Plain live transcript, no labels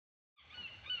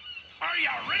you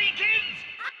ready, kids?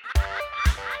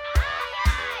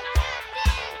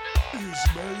 Is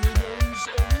mayonnaise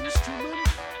an instrument?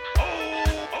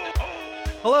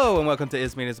 Hello and welcome to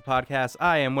Is Mayonnaise a Podcast.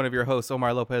 I am one of your hosts,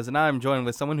 Omar Lopez, and I'm joined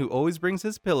with someone who always brings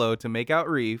his pillow to make out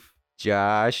reef.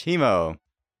 Josh Hemo.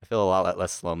 I feel a lot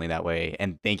less lonely that way,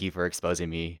 and thank you for exposing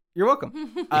me, You're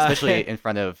welcome. especially in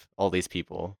front of all these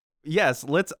people. Yes,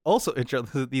 let's also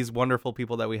introduce these wonderful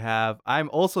people that we have. I'm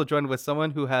also joined with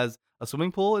someone who has a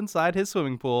swimming pool inside his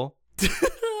swimming pool.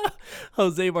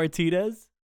 Jose Martinez.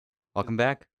 Welcome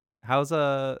back. How is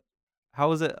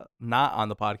it not on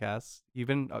the podcast? You've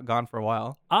been gone for a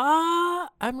while. I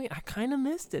mean, I kind of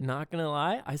missed it, not gonna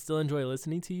lie. I still enjoy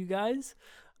listening to you guys.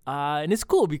 And it's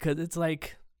cool because it's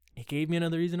like, it gave me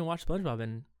another reason to watch SpongeBob,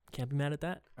 and can't be mad at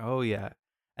that. Oh, yeah.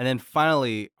 And then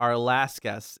finally, our last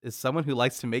guest is someone who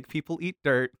likes to make people eat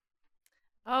dirt.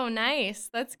 Oh, nice.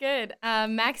 That's good.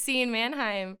 Maxine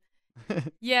Mannheim.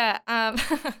 Yeah.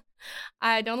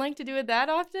 I don't like to do it that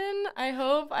often. I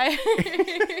hope I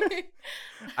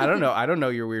I don't know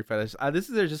your weird fetish. This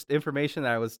is just information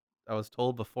that I was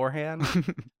told beforehand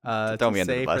Throw to me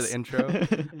under say the for bus. the intro.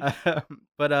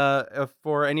 But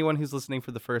for anyone who's listening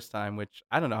for the first time, which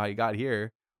I don't know how you got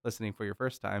here listening for your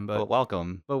first time, Well,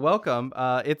 welcome. but welcome.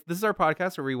 This is our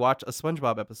podcast where we watch a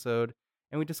SpongeBob episode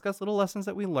and we discuss little lessons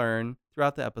that we learn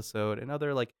throughout the episode and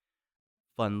other like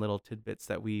fun little tidbits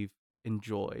that we've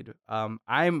enjoyed.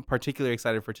 I'm particularly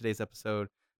excited for today's episode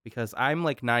because I'm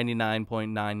like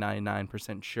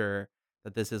 99.999% sure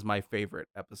that this is my favorite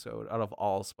episode out of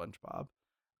all SpongeBob.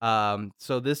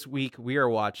 So this week we are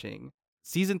watching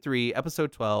season 3,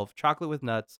 episode 12, Chocolate with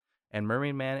Nuts and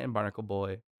Mermaid Man and Barnacle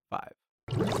Boy 5.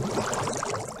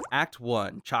 Act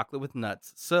 1, Chocolate with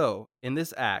Nuts. So in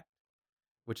this act,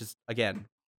 which is again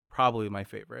probably my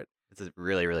favorite, It's a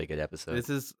really, really good episode. this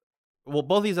is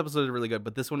both these episodes are really good,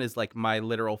 but this one is like my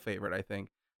literal favorite, I think.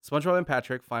 SpongeBob and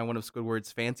Patrick find one of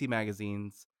Squidward's fancy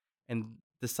magazines and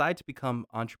decide to become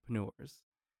entrepreneurs.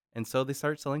 And so they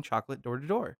start selling chocolate door to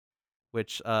door,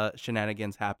 which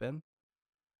shenanigans happen.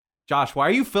 Josh, why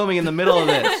are you filming in the middle of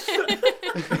this?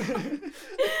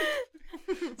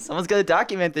 Someone's got to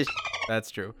document this. That's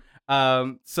true.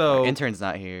 So Intern's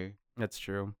not here. That's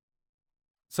true.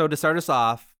 So to start us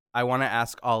off, I want to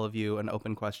ask all of you an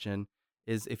open question.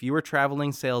 Is if you were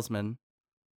traveling salesman,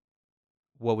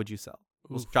 what would you sell?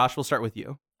 Oof. Josh, we'll start with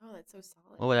you. Oh, that's so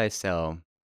solid. What would I sell?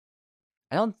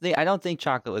 I don't think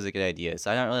chocolate was a good idea. So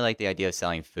I don't really like the idea of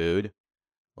selling food.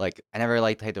 Like I never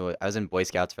liked I was in Boy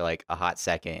Scouts for like a hot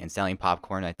second, and selling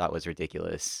popcorn I thought was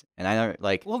ridiculous. And I don't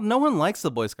like. Well, no one likes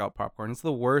the Boy Scout popcorn. It's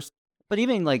the worst. But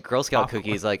even like Girl Scout Popcorn.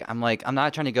 cookies, like I'm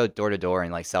not trying to go door to door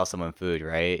and like sell someone food,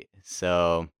 right?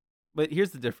 So But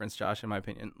here's the difference, Josh, in my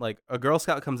opinion. Like a Girl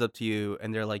Scout comes up to you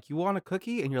and they're like, "You want a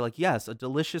cookie?" And you're like, "Yes, a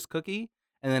delicious cookie."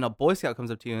 And then a Boy Scout comes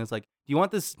up to you and is like, "Do you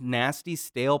want this nasty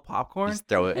stale popcorn?" just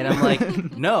throw it. And I'm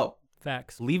like, "No,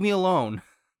 Facts. leave me alone."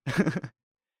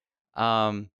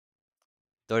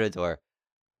 Door to door.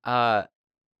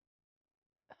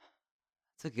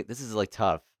 This is like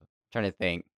tough. I'm trying to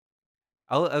think.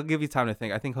 I'll give you time to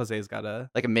think. I think Jose's got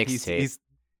Like a mixtape. he's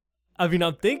I mean,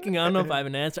 I'm thinking. I don't know if I have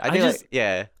an answer. I think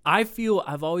yeah.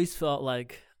 I've always felt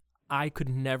like I could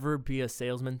never be a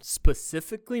salesman,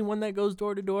 specifically one that goes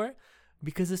door to door,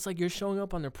 because it's like you're showing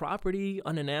up on their property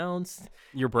unannounced.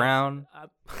 you're brown.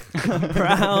 I'm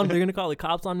brown. They're gonna call the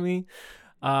cops on me.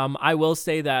 I will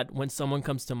say that when someone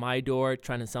comes to my door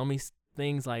trying to sell me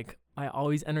things, like I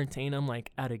always entertain them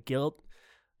like out of guilt,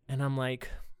 and I'm like,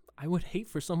 I would hate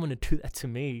for someone to do that to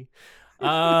me.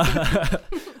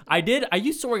 I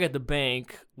used to work at the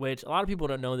bank, which a lot of people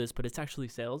don't know this, but it's actually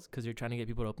sales because you're trying to get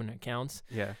people to open accounts.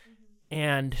 Yeah.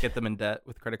 And Get them in debt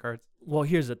with credit cards. well,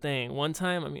 here's the thing. One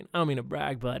time, I mean, I don't mean to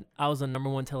brag, but I was the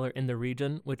 #1 teller in the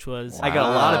region, which was I got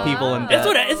a lot of people in debt.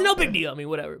 it's no big deal. I mean,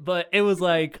 whatever. But it was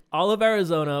like all of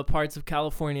Arizona, parts of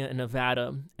California, and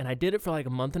Nevada, and I did it for like a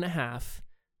month and a half,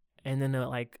 and then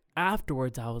like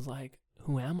afterwards, I was like,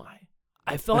 who am I?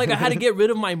 I felt like I had to get rid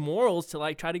of my morals to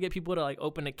like try to get people to like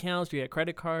open accounts, to get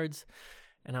credit cards,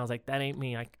 and I was like, that ain't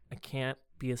me. I can't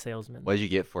be a salesman. What did you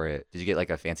get for it? Did you get like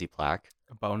a fancy plaque?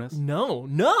 A bonus. No.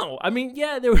 I mean,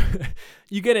 yeah, there were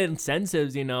you get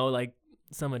incentives, you know, like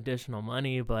some additional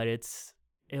money, but it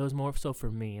was more so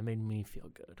for me. It made me feel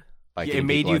good. By Yeah, it getting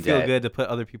made people you in feel debt? good to put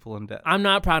other people in debt. I'm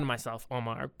not proud of myself,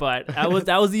 Omar, but that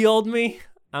was the old me.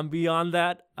 I'm beyond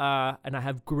that, and I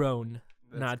have grown.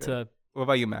 That's not good. to. What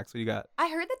about you, Max? What you got? I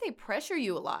heard that they pressure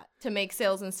you a lot to make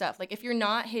sales and stuff. Like if you're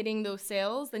not hitting those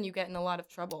sales, then you get in a lot of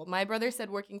trouble. My brother said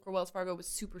working for Wells Fargo was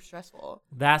super stressful.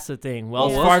 That's the thing.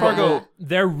 Wells Yeah. Fargo, Fargo-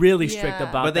 they're really strict Yeah.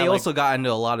 about But they that. also got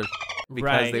into a lot of because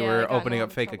Right. they Yeah, were they got in opening a up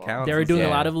lot of fake trouble. accounts. They were and doing a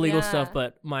stuff. lot of illegal Yeah. stuff,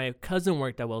 but my cousin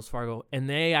worked at Wells Fargo, and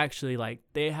they actually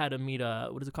they had to meet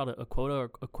what is it called, a quota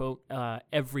or a quote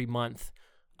every month.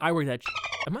 I worked at.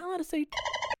 Am I allowed to say?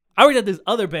 I worked at this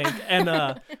other bank,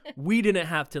 and we didn't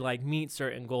have to meet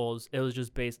certain goals. It was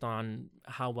just based on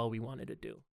how well we wanted to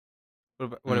do.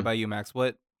 What Mm. about you, Max?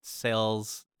 What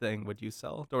sales thing would you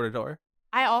sell door to door?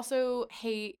 I also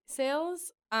hate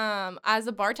sales. As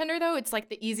a bartender though, it's like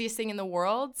the easiest thing in the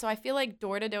world. So I feel like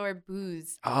door-to-door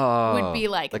booze Oh, would be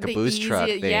like a the booze truck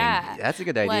easiest- thing. yeah. That's a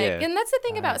good idea. Like, and that's the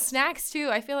thing about Nice. snacks too.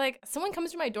 I feel like someone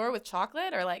comes to my door with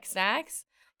chocolate or like snacks.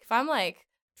 If I'm like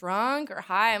drunk or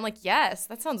high, I'm like, yes,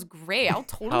 that sounds great. I'll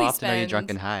totally How often spend. are you drunk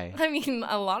and high? I mean,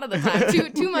 a lot of the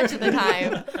time. Too much of the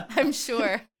time, I'm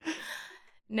sure.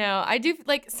 No, I do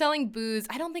like selling booze.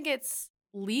 I don't think it's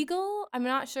legal. I'm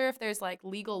not sure if there's like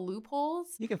legal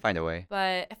loopholes. You can find a way.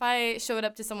 But if I showed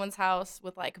up to someone's house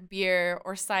with like beer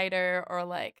or cider or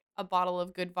like a bottle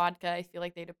of good vodka, I feel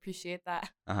like they'd appreciate that.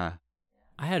 Uh-huh.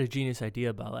 I had a genius idea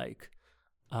about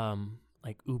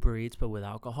Uber Eats but with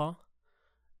alcohol,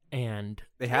 and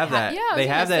They have ha- that. yeah, I was they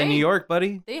gonna have that in New say. York,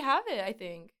 buddy. They have it, I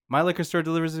think. My liquor store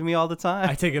delivers to me all the time.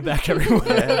 I take it back everyone.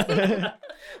 Yeah.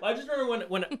 I just remember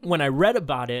when I read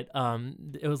about it,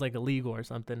 it was like illegal or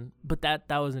something, but that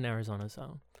was in Arizona,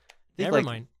 so think, never like,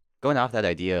 mind. Going off that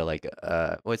idea, what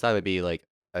I thought would be like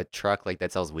a truck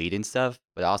that sells weed and stuff,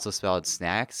 but also sells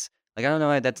snacks. Like I don't know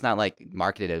why that's not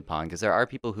marketed upon, because there are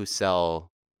people who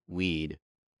sell weed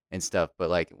and stuff, but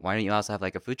why don't you also have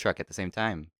a food truck at the same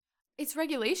time? It's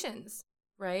regulations,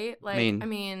 right? Like, mean- I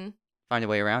mean Find a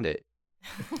way around it.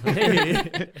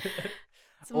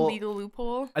 it's a Well, legal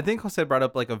loophole. I think Jose brought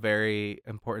up a very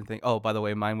important thing. Oh, by the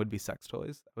way, mine would be sex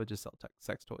toys. I would just sell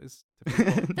sex toys to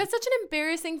people. That's such an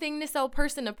embarrassing thing to sell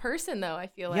person to person, though, I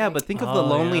feel like. Yeah, but think of the Oh,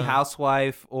 lonely yeah.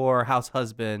 housewife or house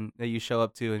husband that you show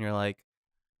up to and you're like,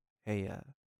 hey, you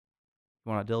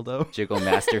want a dildo? Jiggle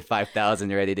Master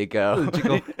 5000 ready to go.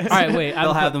 Jiggle- All right, wait.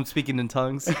 They'll have them speaking in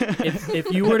tongues.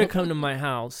 If you were to come to my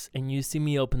house and you see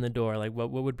me open the door,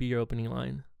 what would be your opening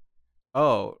line?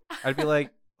 Oh, I'd be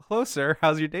like, hello, sir.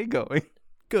 How's your day going?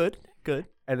 Good.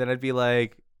 And then I'd be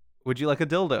like, would you like a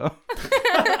dildo?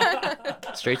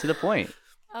 Straight to the point.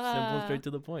 Simple, straight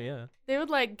to the point. Yeah. They would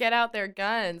get out their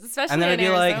guns, especially And then I'd in be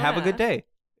like, have a Arizona. good day.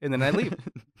 And then I'd leave.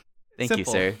 Thank you,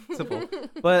 Simple. sir. Simple.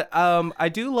 But I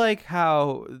do like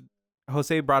how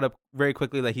Jose brought up very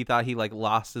quickly that he thought he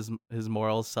lost his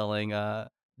morals selling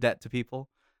debt to people.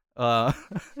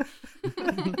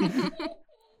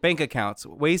 Bank accounts,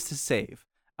 ways to save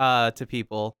to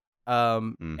people.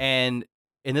 And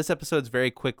in this episode, it's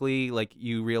very quickly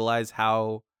you realize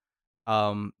how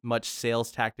much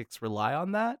sales tactics rely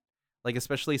on that.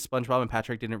 Especially SpongeBob and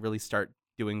Patrick didn't really start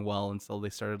doing well until they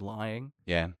started lying.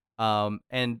 Yeah.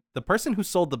 And the person who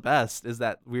sold the best is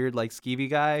that weird skeevy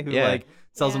guy who Yeah.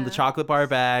 sells him the Yeah. chocolate bar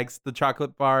bags, the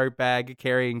chocolate bar bag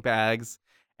carrying bags,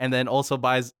 and then also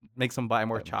makes them buy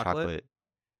more chocolate,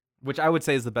 which I would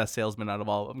say is the best salesman out of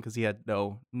all of them because he had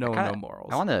no morals.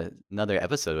 I want another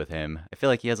episode with him. I feel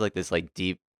like he has this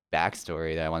deep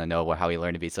backstory that I want to know how he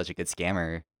learned to be such a good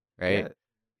scammer, right?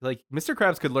 Yeah. Mr.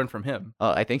 Krabs could learn from him. Oh,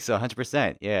 I think so,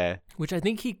 100%. Yeah. Which I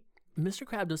think Mr.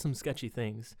 Crab does some sketchy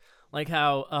things, like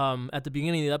how at the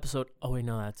beginning of the episode. Oh wait,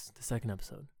 no, that's the second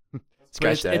episode. But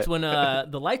Scratch that. it's when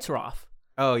the lights are off.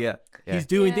 Oh yeah, Yeah. He's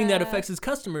doing things that Yeah. affects his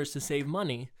customers to save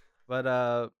money.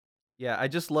 but yeah, I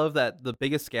just love that the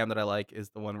biggest scam that I like is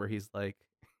the one where he's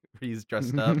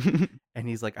dressed up and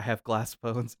he's like, I have glass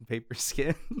bones and paper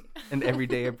skin, and every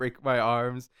day I break my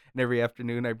arms, and every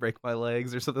afternoon I break my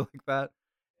legs or something like that.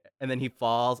 And then he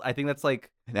falls. I think that's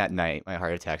That night, my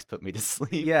heart attacks put me to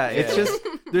sleep. yeah, it's just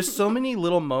there's so many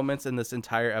little moments in this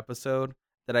entire episode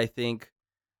that I think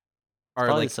are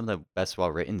probably some of the best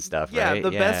well-written stuff, yeah, right?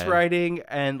 the best writing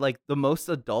and the most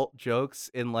adult jokes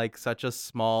in such a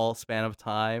small span of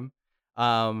time.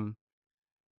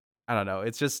 I don't know.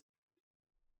 It's just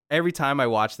every time I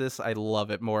watch this, I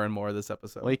love it more and more this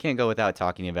episode. Well, you can't go without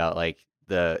talking about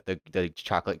the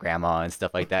chocolate grandma and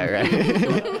stuff like that,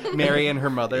 right? Mary and her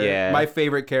mother. Yeah. My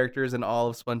favorite characters in all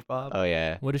of SpongeBob. Oh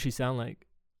yeah. What does she sound like?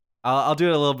 I'll do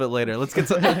it a little bit later. Let's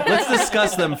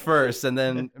discuss them first, and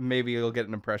then maybe you'll get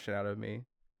an impression out of me.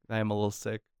 I am a little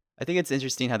sick. I think it's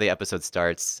interesting how the episode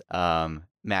starts.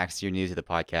 Max, you're new to the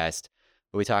podcast,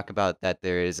 but we talk about that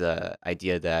there is a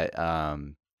idea that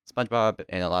SpongeBob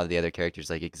and a lot of the other characters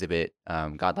exhibit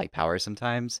godlike powers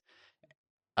sometimes.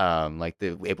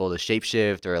 They're able to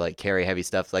shapeshift or carry heavy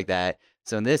stuff like that.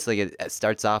 So in this, it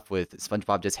starts off with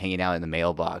SpongeBob just hanging out in the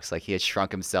mailbox. He had shrunk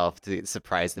himself to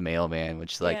surprise the mailman,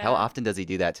 which how Yeah. often does he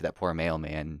do that to that poor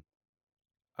mailman?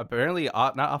 apparently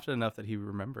not often enough that he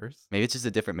remembers. Maybe it's just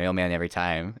a different mailman every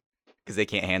time because they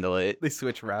can't handle it. They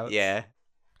switch routes. Yeah.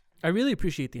 I really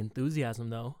appreciate the enthusiasm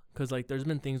though, because like there's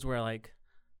been things where like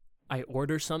there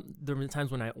have been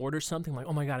times when I order something like,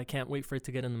 oh my god, I can't wait for it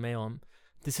to get in the mail.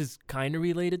 This is kind of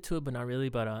related to it, but not really.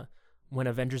 But when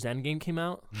Avengers Endgame came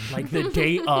out, like the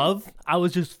day of, I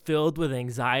was just filled with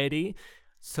anxiety.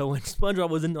 So when SpongeBob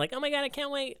was in, like, oh my god, I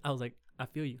can't wait, I was like, I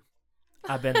feel you.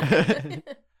 I've been there.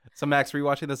 So Max,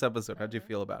 rewatching this episode, how'd you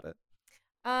feel about it?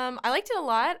 I liked it a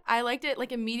lot. I liked it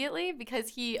like immediately because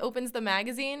he opens the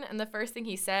magazine and the first thing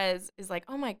he says is like,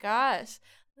 oh my gosh,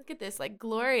 look at this like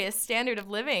glorious standard of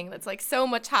living that's like so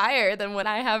much higher than what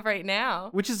I have right now.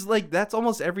 Which is like, that's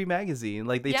almost every magazine.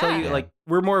 Like they tell you, Yeah. like,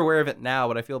 we're more aware of it now,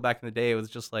 but I feel back in the day, it was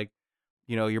just like,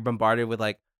 you know, you're bombarded with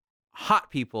like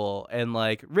hot people and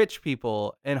like rich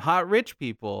people and hot rich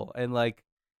people. And like,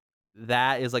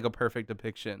 that is like a perfect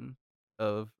depiction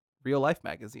of real life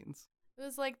magazines. It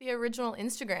was like the original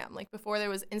Instagram. Like before there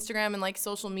was Instagram and like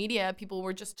social media, people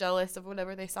were just jealous of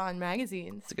whatever they saw in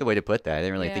magazines. It's a good way to put that. I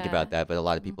didn't really think Yeah. about that, but a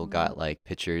lot of people Mhm. got like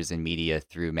pictures and media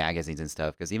through magazines and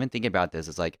stuff. Because even thinking about this,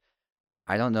 it's like,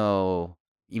 I don't know,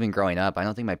 even growing up, I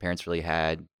don't think my parents really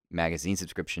had magazine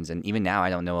subscriptions. And even now, I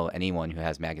don't know anyone who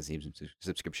has magazine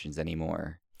subscriptions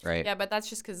anymore, right? Yeah, but that's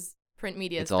just because print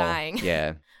media is It's all, dying.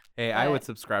 yeah. Hey, I would But-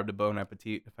 subscribe to Bon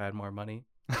Appetit if I had more money.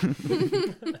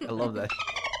 I love that.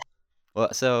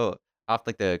 Well, so off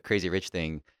like the crazy rich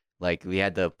thing, like we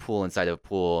had the pool inside of a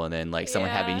pool, and then like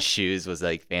someone having Yeah. shoes was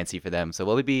like fancy for them. So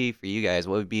what would be for you guys?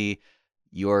 What would be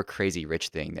your crazy rich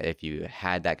thing that if you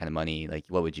had that kind of money, like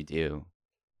what would you do?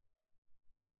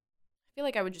 I feel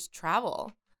like I would just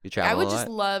travel. You I travel would a just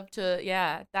lot? love to,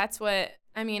 yeah, that's what,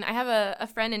 I mean, I have a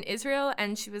friend in Israel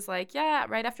and she was like, yeah,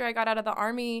 right after I got out of the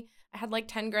army, I had like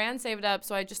 10 grand saved up.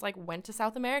 So I just like went to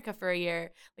South America for a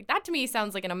year. Like that to me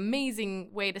sounds like an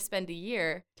amazing way to spend a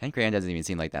year. 10 grand doesn't even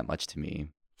seem like that much to me.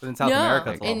 But in South No,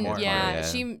 America, it's a lot and more. yeah,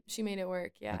 Yeah. she made it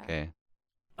work. Yeah. Okay.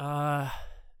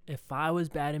 If I was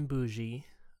bad and bougie,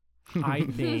 I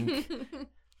think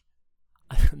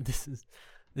this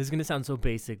is gonna sound so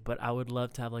basic, but I would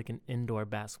love to have like an indoor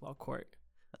basketball court.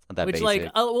 That's not that Which basic.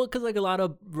 like, well, because like a lot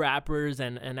of rappers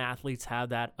and athletes have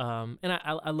that. And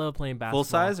I love playing basketball. Full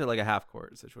size or like a half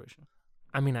court situation?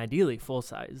 I mean, ideally full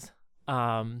size.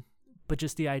 But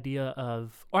just the idea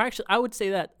of, or actually, I would say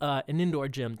that an indoor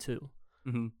gym too.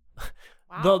 Mm-hmm.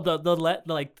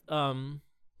 Wow.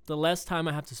 The less time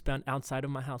I have to spend outside of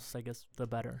my house, I guess, the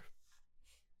better.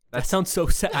 That That's- sounds so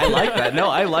sad. I like that. No,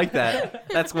 I like that.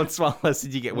 That's one small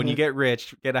lesson you get. When you get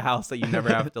rich, get a house that you never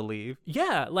have to leave.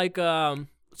 Yeah, like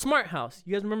Smart House.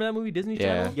 You guys remember that movie, Disney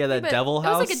Yeah. Channel? Yeah, that But devil it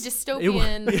house. was like a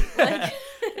dystopian. like,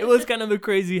 It was kind of a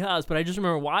crazy house, but I just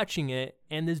remember watching it,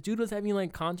 and this dude was having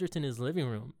like concerts in his living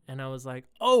room, and I was like,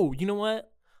 oh, you know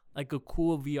what? Like a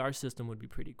cool VR system would be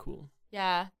pretty cool.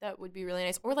 yeah, that would be really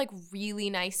nice. Or like really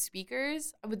nice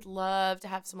speakers. I would love to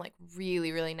have some like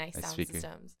really, really nice Nice sound speaker.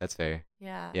 systems. That's fair.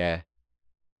 Yeah. Yeah.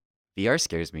 VR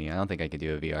scares me. I don't think I could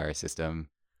do a VR system.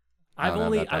 I I've don't know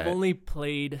only about I've that. only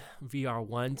played VR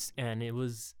once, and it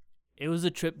was a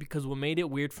trip because what made it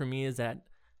weird for me is that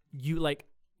you like,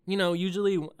 you know,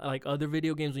 usually like other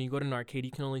video games when you go to an arcade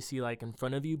you can only see like in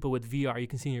front of you, but with VR you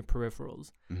can see your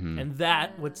peripherals, Mhm. and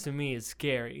that Yeah. what to me is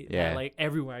scary. that, Yeah. like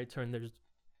everywhere I turn, there's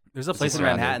There's a It's place in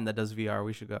surrounded. Manhattan that does VR.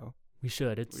 We should go. we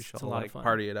should it's, We should it's a all, lot like of fun.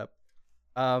 party it up.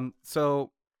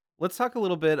 So let's talk a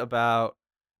little bit about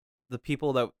the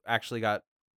people that actually got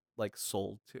like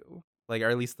sold to, like, or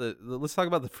at least let's talk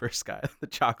about the first guy, the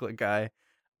chocolate guy.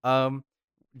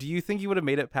 Do you think you would have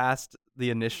made it past the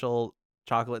initial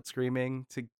chocolate screaming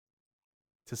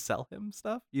to sell him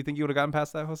stuff? You think you would have gotten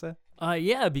past that, Jose?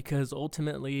 Yeah, because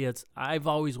ultimately I've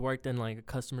always worked in like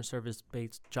customer service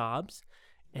based jobs,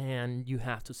 and you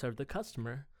have to serve the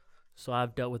customer. So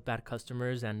I've dealt with bad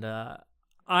customers, and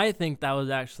I think that was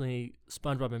actually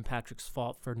SpongeBob and Patrick's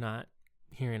fault for not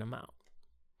hearing him out.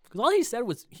 Because all he said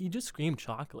was he just screamed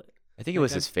chocolate. I think it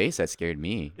was Okay. his face that scared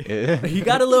me. He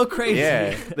got a little crazy.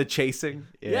 Yeah. The chasing.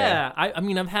 Yeah. I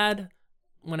mean, I've had,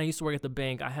 when I used to work at the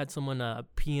bank, I had someone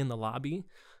pee in the lobby.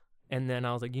 And then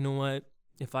I was like, you know what?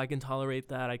 If I can tolerate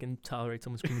that, I can tolerate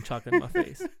someone screaming chocolate in my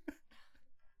face.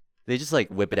 They just like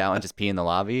whip it out and just pee in the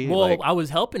lobby. Well, like, I was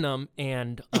helping them,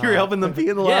 and You were helping them pee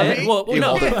in the yeah, lobby. well, you no.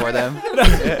 hold it for them.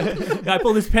 I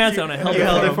pulled his pants down. I held You it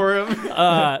held for it him.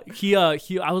 for him.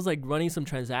 He I was like running some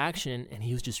transaction, and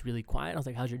he was just really quiet. I was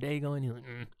like, "How's your day going?" He's like,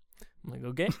 I'm like,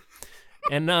 "Okay."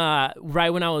 And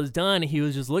right when I was done, he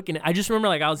was just looking. I just remember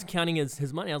like I was counting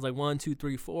his money. I was like 1, 2,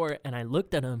 3, 4, and I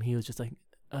looked at him. He was just like,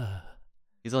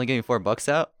 He's only giving $4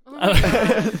 out. Oh my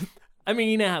God. I mean,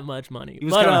 he didn't have much money. He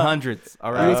was but, counting hundreds.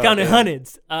 All right. He was counting yeah.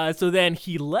 hundreds. So then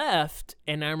he left,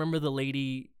 and I remember the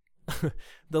lady,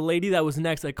 the lady that was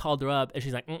next, I called her up, and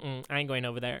she's like, I ain't going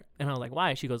over there. And I was like,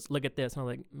 why? She goes, look at this. And I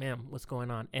was like, ma'am, what's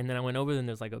going on? And then I went over there, and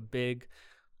there's like a big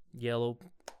yellow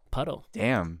puddle,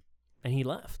 Damn. and he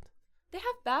left. They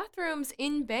have bathrooms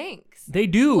in banks. They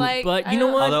do, Like, but I you know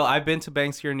don't- what? Although I've been to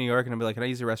banks here in New York and I'll be like, can I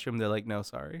use the restroom? They're like, no,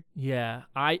 sorry. Yeah,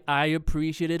 I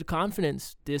appreciated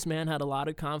confidence. This man had a lot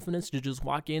of confidence to just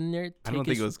walk in there. I don't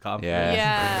think it was confident.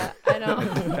 Yeah. Yeah, I know.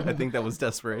 I think that was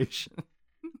desperation.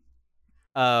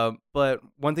 But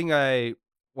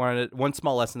one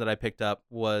small lesson that I picked up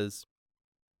was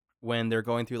when they're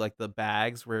going through like the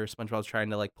bags where SpongeBob's trying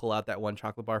to like pull out that one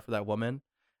chocolate bar for that woman.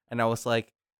 And I was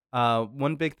like,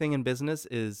 one big thing in business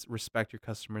is respect your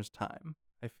customer's time.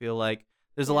 I feel like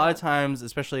there's a lot of Yeah. times,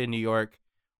 especially in New York,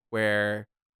 where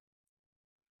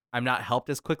I'm not helped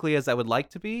as quickly as I would like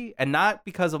to be. And not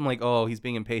because I'm like, oh, he's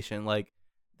being impatient. Like,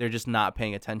 they're just not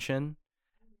paying attention.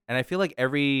 And I feel like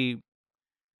every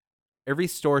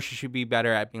store should be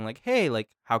better at being like, hey, like,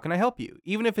 how can I help you?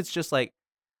 Even if it's just like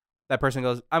that person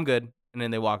goes, I'm good, and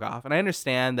then they walk off. And I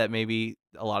understand that maybe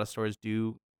a lot of stores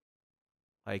do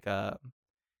like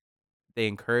they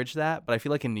encourage that, but I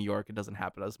feel like in New York it doesn't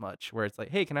happen as much where it's like,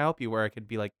 hey, can I help you? Where I could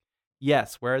be like,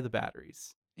 yes, where are the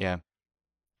batteries? Yeah.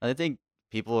 I think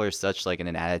people are such like in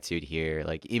an attitude here,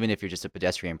 like even if you're just a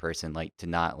pedestrian person, like to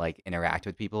not like interact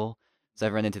with people. So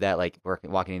I've run into that like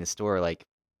walking in the store, like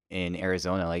in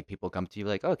Arizona, like people come to you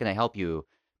like, oh, can I help you?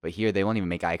 But here they won't even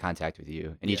make eye contact with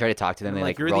you. And you Yeah. try to talk to them, And they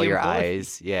like, like you're the roll your employee.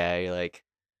 eyes. Yeah, you're like,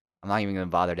 I'm not even gonna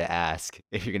bother to ask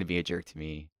if you're gonna be a jerk to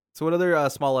me. So what other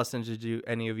small lessons did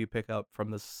any of you pick up from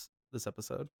this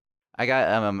episode? I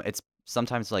got it's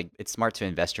sometimes like it's smart to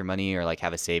invest your money or like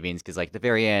have a savings because like at the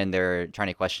very end they're trying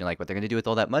to question like what they're gonna do with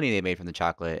all that money they made from the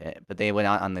chocolate. But they went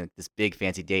out on this big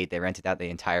fancy date. They rented out the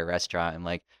entire restaurant and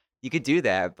like you could do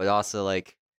that, but also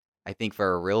like I think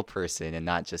for a real person and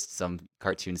not just some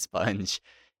cartoon sponge,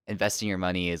 investing your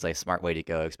money is like a smart way to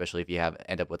go, especially if you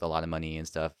end up with a lot of money and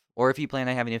stuff. Or if you plan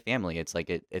on having a family, it's like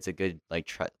it's a good like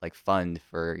fund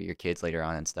for your kids later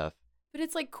on and stuff. But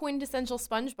it's like quintessential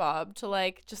SpongeBob to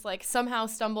like just like somehow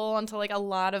stumble onto like a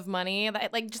lot of money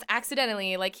that like just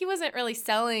accidentally, like he wasn't really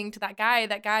selling to that guy.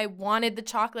 That guy wanted the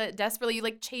chocolate desperately. You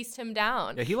like chased him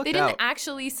down. Yeah, he looked They didn't out.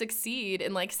 actually succeed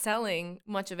in like selling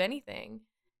much of anything,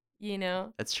 you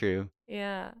know? That's true.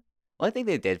 Yeah. Well, I think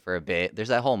they did for a bit. There's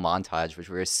that whole montage, which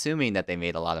we're assuming that they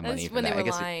made a lot of money That's from when that. they I were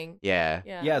guess lying. yeah.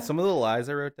 Yeah, some of the lies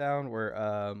I wrote down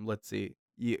were, let's see,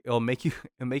 it'll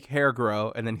make hair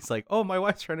grow, and then he's like, oh, my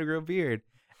wife's trying to grow a beard.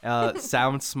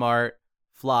 Sound smart,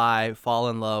 fly, fall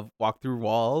in love, walk through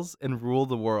walls, and rule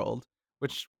the world.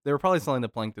 Which they were probably selling the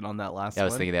plankton on that last Yeah, I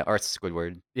was one. thinking that. Or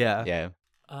Squidward. Yeah. Yeah.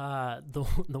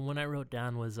 The one I wrote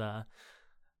down was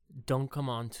don't come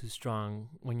on too strong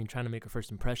when you're trying to make a first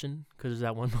impression, because there's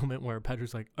that one moment where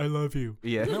Patrick's like, I love you.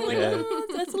 Yeah. And I'm like, Yeah. "Oh,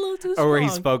 that's a little too strong. Or where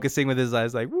he's focusing with his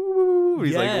eyes, like, woo,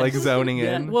 he's like Yes. zoning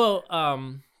Yeah. in. Well,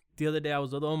 the other day I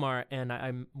was with Omar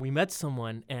and we met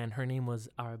someone and her name was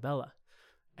Arabella.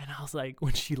 And I was like,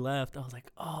 when she left, I was like,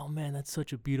 oh man, that's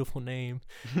such a beautiful name.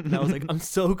 And I was like, I'm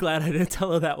so glad I didn't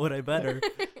tell her that when I met her.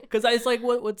 Because I was like,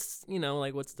 what's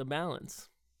what's the balance?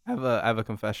 I have a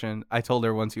confession. I told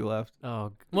her once you left.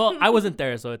 Oh, well, I wasn't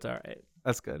there, so it's all right.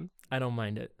 That's good. I don't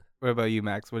mind it. What about you,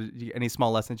 Max? Any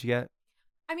small lessons you get?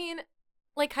 I mean,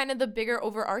 like kind of the bigger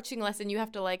overarching lesson, you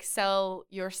have to like sell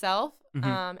yourself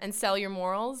Mhm. and sell your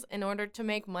morals in order to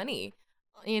make money,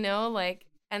 you know, like,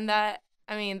 and that,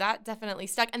 I mean, that definitely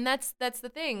stuck. And that's the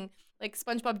thing, like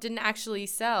SpongeBob didn't actually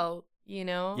sell, you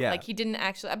know, Yeah. like he didn't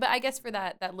actually, but I guess for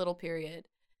that little period,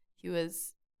 he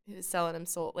was selling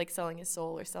his soul, like selling his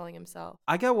soul or selling himself.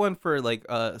 I got one for like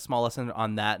a small lesson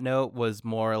on that note was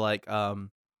more like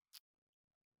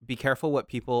be careful what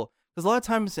people, because a lot of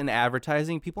times in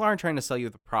advertising people aren't trying to sell you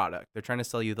the product, they're trying to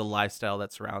sell you the lifestyle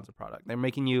that surrounds the product. They're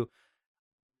making you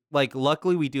like,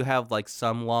 luckily we do have like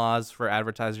some laws for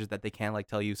advertisers that they can't like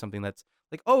tell you something that's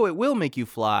like, oh, it will make you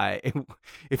fly.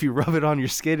 If you rub it on your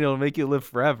skin it'll make you live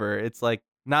forever. It's like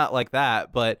not like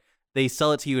that, but they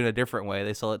sell it to you in a different way.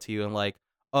 They sell it to you in like,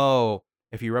 oh,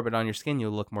 if you rub it on your skin,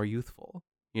 you'll look more youthful,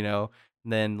 you know?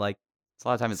 And then like, So a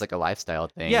lot of times it's like a lifestyle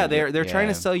thing. yeah, they're trying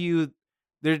Yeah. to sell you.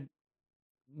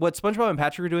 What SpongeBob and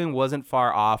Patrick were doing wasn't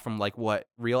far off from like what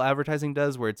real advertising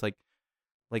does, where it's like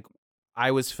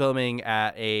I was filming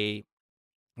at a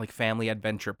like family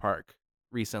adventure park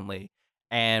recently,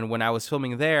 and when I was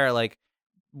filming there, like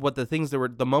what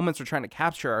the moments we're trying to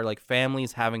capture are like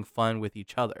families having fun with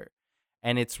each other.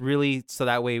 And it's really so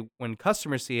that way when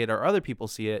customers see it or other people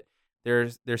see it,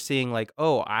 they're seeing like,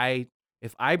 oh, I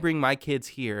if I bring my kids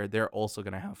here, they're also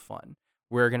gonna have fun.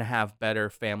 We're gonna have better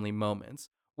family moments.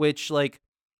 Which like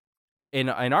in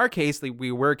our case, like,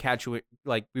 we were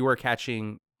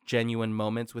catching genuine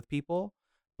moments with people,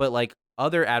 but like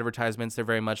other advertisements, they're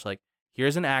very much like,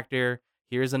 here's an actor,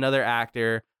 here's another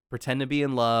actor, pretend to be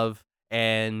in love,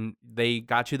 and they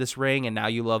got you this ring, and now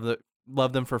you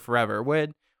love them for forever.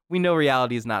 When we know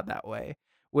reality is not that way,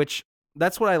 which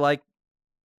that's what I like.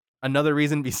 Another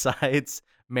reason besides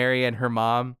Mary and her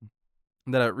mom,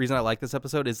 the reason I like this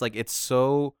episode is like it's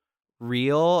so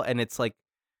real, and it's like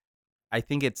I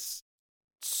think it's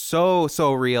so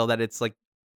real that it's like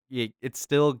it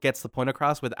still gets the point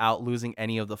across without losing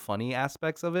any of the funny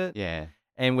aspects of it, Yeah.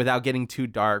 and without getting too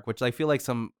dark, which I feel like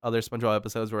some other SpongeBob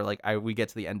episodes where like we get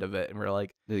to the end of it and we're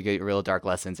like, They get real dark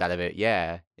lessons out of it.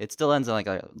 Yeah. It still ends on like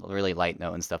a really light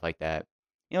note and stuff like that.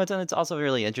 You know, it's also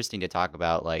really interesting to talk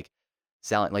about like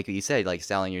selling, like you said, like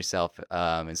selling yourself,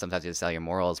 and sometimes you have to sell your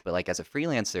morals. But like as a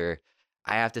freelancer,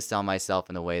 I have to sell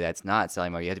myself in a way that's not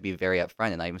selling more. You have to be very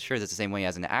upfront, and I'm sure it's the same way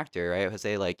as an actor, right?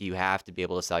 Jose, like you have to be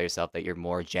able to sell yourself that you're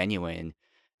more genuine.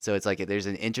 So it's like there's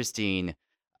an interesting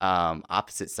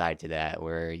opposite side to that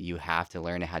where you have to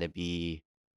learn how to be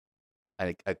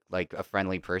like a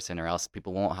friendly person, or else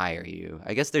people won't hire you.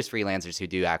 I guess there's freelancers who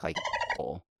do act like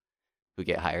people who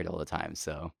get hired all the time.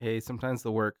 So hey, sometimes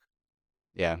the work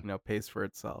yeah, pays for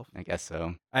itself. I guess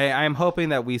so. I'm hoping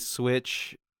that we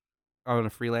switch on a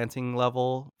freelancing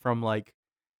level from like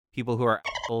people who are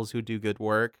assholes who do good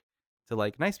work to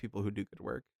like nice people who do good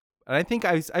work. And I think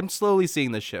I'm slowly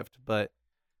seeing the shift, but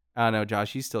I don't know,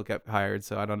 Josh, you still kept hired,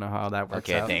 so I don't know how that works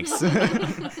Okay, out. thanks.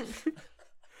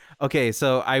 Okay,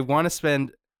 so I want to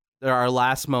spend our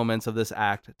last moments of this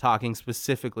act talking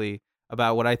specifically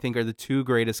about what I think are the two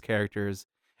greatest characters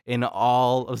in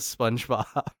all of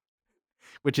SpongeBob,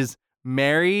 which is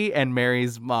Mary and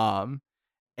Mary's mom.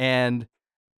 And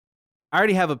I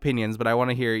already have opinions, but I want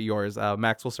to hear yours.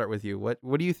 Max, we'll start with you.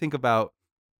 What do you think about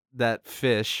that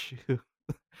fish?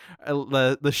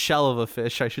 The shell of a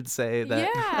fish, I should say. That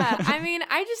Yeah, I mean,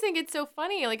 I just think it's so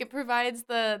funny. Like, it provides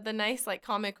the nice, like,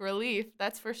 comic relief,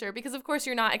 that's for sure. Because, of course,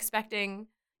 you're not expecting,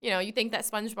 you think that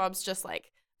SpongeBob's just,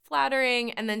 like,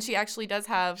 flattering, and then she actually does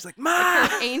have she's like, like, Ma!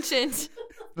 her ancient...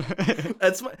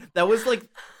 That was like,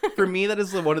 for me, that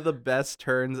is one of the best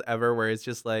turns ever, where it's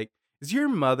just like, is your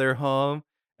mother home?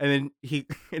 And then he,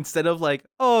 instead of like,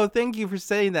 oh, thank you for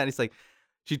saying that, he's like,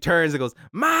 she turns and goes,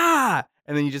 Ma!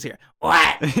 And then you just hear,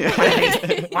 what?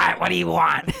 What do you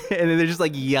want? And then they're just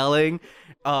like yelling.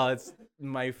 Oh, it's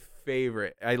my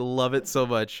favorite. I love it so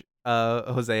much.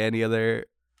 Jose, any other?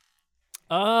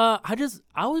 I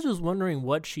was just wondering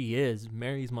what she is,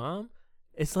 Mary's mom.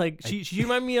 It's like she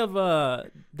remind me of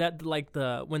that like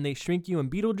the when they shrink you in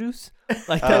Beetlejuice,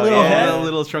 like that little head, a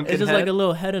little shrunken it's just head. like a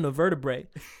little head and a vertebrae.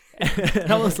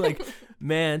 And I was like,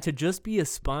 man, to just be a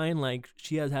spine, like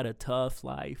she has had a tough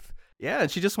life. Yeah,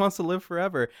 and she just wants to live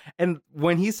forever. And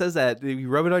when he says that, you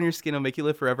rub it on your skin, it'll make you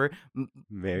live forever.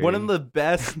 One of the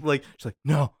best, like, she's like,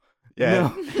 no.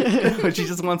 Yeah. No. She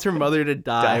just wants her mother to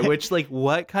die, which, like,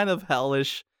 what kind of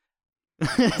hellish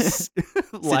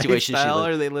Situation lifestyle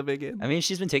are they living in? I mean,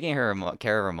 she's been taking care of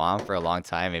her mom for a long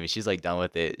time. Maybe she's like done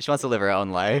with it. She wants to live her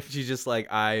own life. She's just like,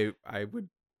 I would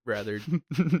rather.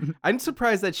 I'm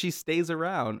surprised that she stays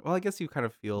around. Well, I guess you kind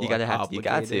of feel You got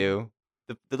obligated. to.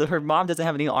 Her mom doesn't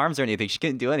have any arms or anything. She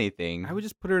couldn't do anything. I would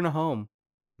just put her in a home.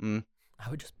 I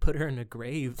would just put her in a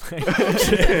grave. Like,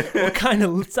 what kind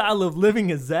of style of living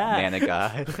is that? Man of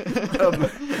God.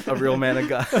 A real man of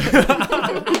God.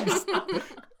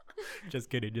 Just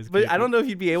kidding. But I don't know if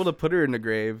you'd be able to put her in a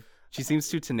grave. She seems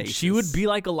too tenacious. She would be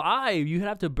like alive. You'd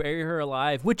have to bury her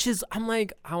alive, which is, I'm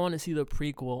like, I want to see the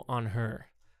prequel on her.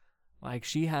 Like,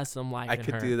 she has some life I in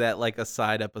could her. do that, like a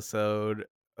side episode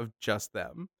of just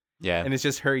them. Yeah. And it's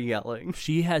just her yelling.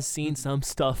 She has seen some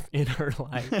stuff in her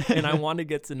life, and I want to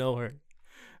get to know her.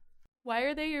 Why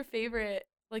are they your favorite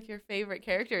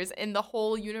characters in the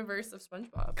whole universe of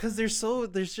SpongeBob? Because there's so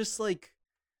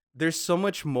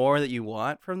much more that you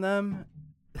want from them.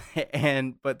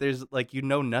 But there's like,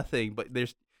 nothing, but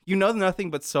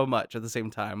nothing but so much at the same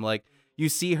time. Like, you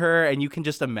see her and you can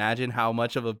just imagine how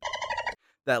much of a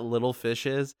that little fish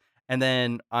is. And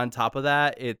then on top of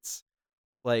that, it's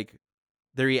like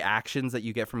the reactions that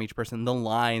you get from each person, the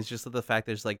lines, just the fact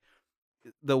there's like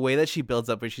the way that she builds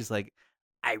up where she's like,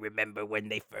 I remember when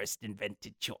they first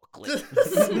invented chocolate.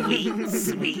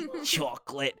 sweet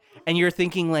chocolate. And you're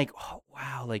thinking like, oh,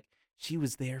 wow, like she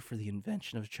was there for the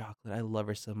invention of chocolate. I love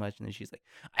her so much. And then she's like,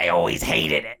 I always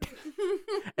hated it.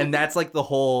 And that's like the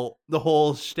whole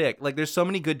shtick. Like, there's so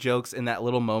many good jokes in that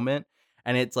little moment.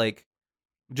 And it's like,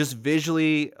 just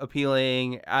visually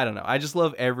appealing. I don't know. I just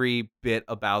love every bit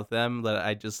about them.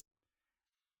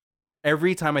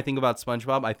 Every time I think about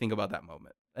SpongeBob, I think about that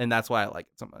moment, and that's why I like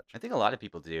it so much. I think a lot of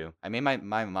people do. I mean,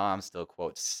 my mom still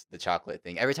quotes the chocolate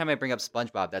thing. Every time I bring up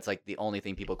SpongeBob, that's like the only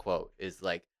thing people quote is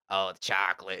like, "Oh, the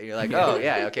chocolate." And you're like, "Oh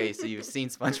yeah, okay, so you've seen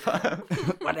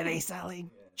SpongeBob." What are they selling?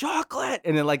 Chocolate.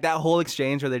 And then like that whole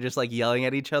exchange where they're just like yelling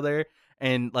at each other,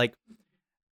 and like,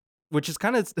 which is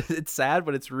kind of it's sad,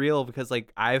 but it's real because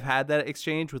like I've had that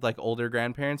exchange with like older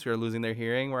grandparents who are losing their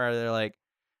hearing, where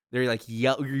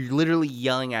you're literally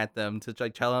yelling at them to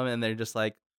like tell them, and they're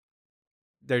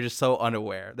just so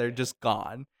unaware. They're just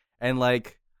gone, and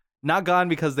like not gone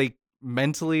because they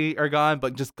mentally are gone,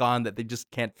 but just gone that they just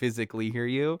can't physically hear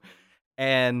you.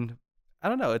 And I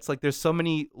don't know. It's like there's so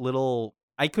many little.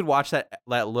 I could watch that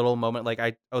little moment. Like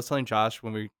I was telling Josh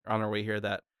when we were on our way here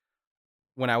that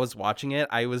when I was watching it,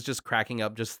 I was just cracking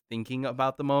up just thinking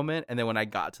about the moment, and then when I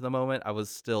got to the moment, I was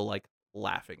still like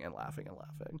laughing and laughing and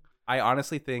laughing. I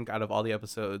honestly think out of all the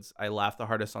episodes, I laughed the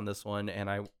hardest on this one, and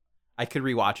I could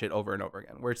rewatch it over and over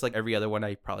again. Where it's like every other one,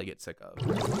 I probably get sick of.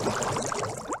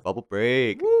 Bubble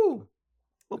break. Woo!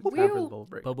 Woo. Bubble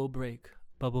break. Bubble break.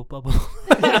 Bubble.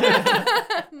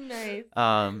 Nice.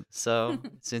 So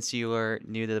since you are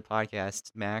new to the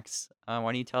podcast, Max, why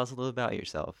don't you tell us a little about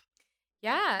yourself?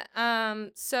 Yeah.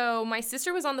 So my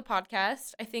sister was on the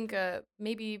podcast, I think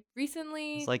maybe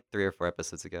recently. It's like 3 or 4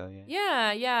 episodes ago.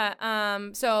 Yeah. Yeah.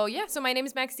 So my name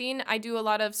is Maxine. I do a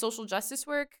lot of social justice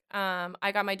work.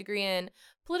 I got my degree in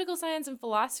political science and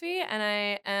philosophy, and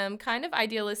I am kind of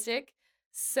idealistic.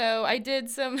 So I did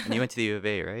some. And you went to the U of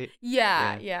A, right?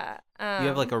 Yeah. You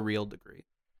have like a real degree.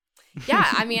 Yeah.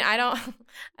 I mean, I don't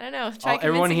know. Try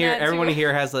Everyone convincing here, that to- everyone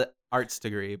here has an arts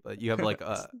degree, but you have like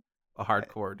a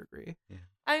hardcore degree.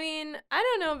 I mean, I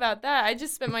don't know about that. I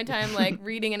just spent my time like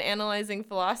reading and analyzing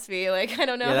philosophy. Like, I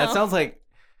don't know. Yeah, that how-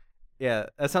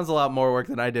 sounds a lot more work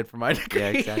than I did for my degree. Yeah,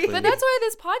 exactly. But that's why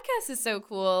this podcast is so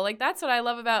cool. Like, that's what I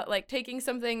love about like taking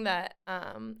something that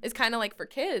is kind of like for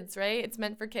kids, right? It's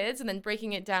meant for kids, and then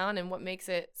breaking it down and what makes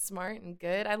it smart and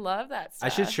good. I love that stuff. I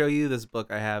should show you this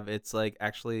book I have. It's like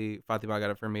actually Fatima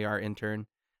got it for me, our intern.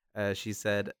 She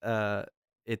said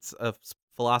it's a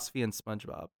philosophy and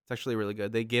SpongeBob. It's actually really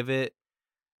good. They give it,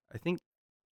 I think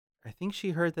she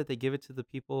heard that they give it to the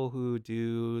people who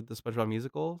do the SpongeBob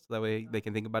musical, so that way they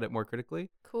can think about it more critically.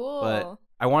 Cool. But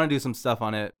I want to do some stuff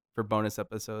on it for bonus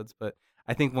episodes. But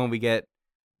I think when we get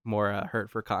more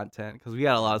hurt for content, because we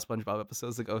got a lot of SpongeBob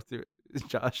episodes to go through,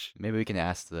 Josh. Maybe we can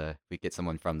we get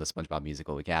someone from the SpongeBob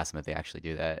musical. We can ask them if they actually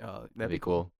do that. Oh, That'd be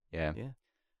cool. Yeah.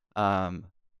 Yeah.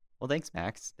 Well, thanks,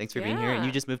 Max. Thanks for being here. And you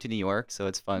Yeah. just moved to New York, so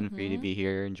it's fun for you to Mhm. be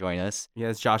here and join us. Yeah,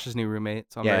 it's Josh's new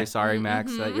roommate, so I'm Yeah. very sorry,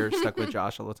 Max, that you're stuck with Mhm.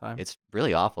 Josh all the time. It's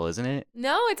really awful, isn't it?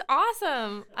 No, it's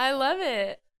awesome. I love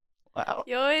it. Wow.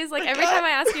 You always like every time I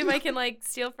ask you if I can like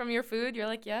steal from your food, you're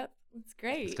like, "Yep, it's It's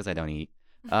great." because I don't eat.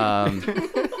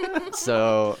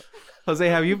 So Jose,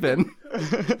 how you been?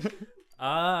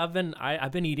 I've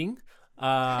been eating.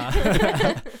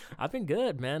 I've been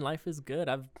good, man. Life is good.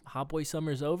 Hot boy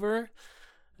summer's over.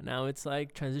 Now it's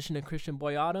like transition to Christian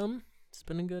boy autumn. It's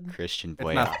been a good Christian It's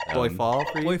boy, not boy fall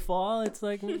for you. boy fall. It's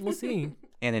like we'll see.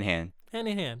 hand in hand. Hand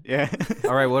in hand. Yeah.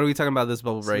 All right, what are we talking about this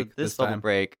bubble So break? this bubble time?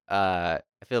 break, I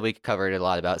feel we covered a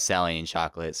lot about Sally and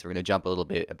chocolate, so we're gonna jump a little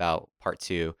bit about part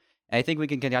 2, and I think we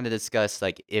can get down to discuss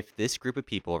like if this group of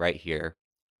people right here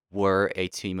were a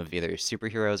team of either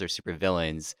superheroes or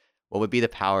supervillains, what would be the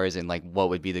powers and like what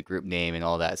would be the group name and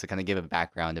all that. So kind of give a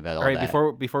background about all All right,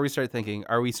 that. before we start thinking,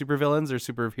 are we supervillains or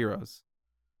superheroes?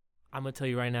 I'm gonna tell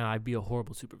you right now, I'd be a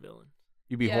horrible supervillain.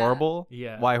 You'd be Yeah. horrible.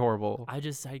 Yeah. Why horrible? I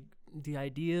just like the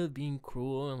idea of being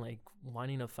cruel and like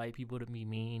wanting to fight people to be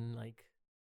mean. Like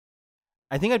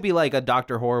I think I'd be like a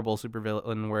Dr. Horrible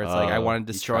supervillain, where it's like I Oh, want to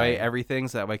you destroy try. everything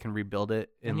so that way I can rebuild it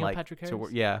in Neil like Patrick to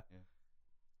Harris? yeah.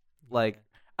 Like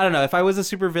I don't know. If I was a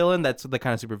supervillain, that's the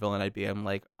kind of supervillain I'd be. I'm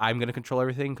like, I'm gonna control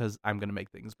everything because I'm gonna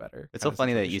make things better. It's so kinda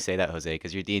funny that you situation. say that, Jose,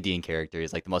 because your D&D character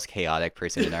is like the most chaotic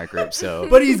person in our group. So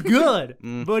but he's good.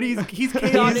 Mm. But he's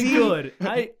chaotic good.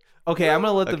 Okay, I'm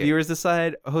gonna let the Okay. viewers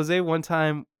decide. Jose one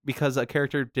time, because a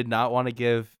character did not want to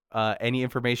give any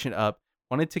information up,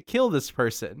 wanted to kill this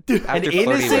person. An After flirting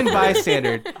innocent with her.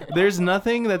 bystander. There's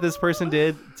nothing that this person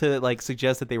did to like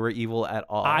suggest that they were evil at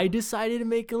all. I decided to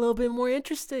make it a little bit more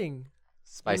interesting.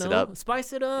 Spice you it know? up.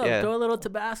 Spice it up. Yeah. Throw a little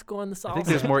Tabasco on the salsa. I think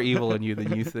there's more evil in you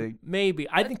than you think. Maybe.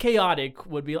 I think chaotic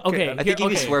would be okay. I think you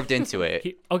okay. swerved into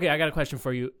it. Okay, I got a question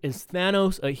for you. Is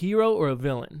Thanos a hero or a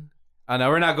villain? Oh no,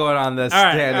 we're not going on this All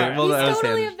right, tangent. all right. We'll He's let us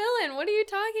totally a tangent. villain. What are you you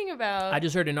talking about? I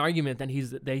just heard an argument that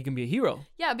he can be a hero.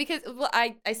 Yeah, because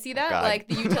I see that God. like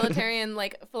the utilitarian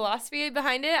like philosophy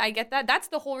behind it. I get that. That's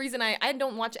the whole reason I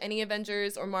don't watch any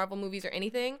Avengers or Marvel movies or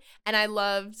anything. And I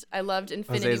loved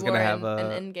Infinity Jose's War gonna have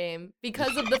and Endgame because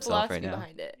of the Himself philosophy right now.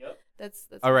 behind it. Yep. That's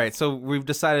All right, so we've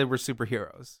decided we're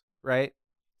superheroes, right?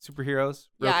 Superheroes.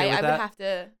 We're yeah. okay with I that? would have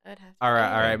to. I'd have to. All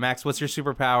right, Max. What's your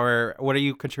superpower? What are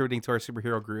you contributing to our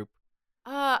superhero group?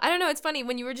 I don't know. It's funny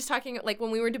when you were just talking, like when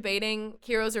we were debating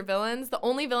heroes or villains. The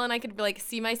only villain I could like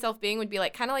see myself being would be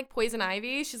like kind of like Poison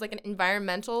Ivy. She's like an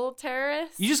environmental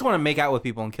terrorist. You just want to make out with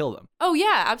people and kill them. Oh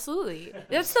yeah, absolutely.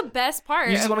 That's the best part.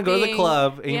 You just want want to go to the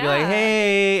club and you be like, Yeah.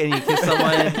 hey, and you kiss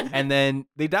someone, and then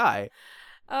they die.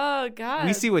 Oh god.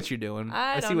 We see what you're doing.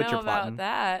 I see don't what know you're about plotting.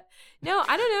 that. No,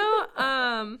 I don't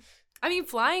know. I mean,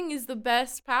 flying is the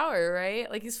best power, right?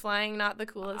 Like, is flying not the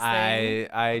coolest thing?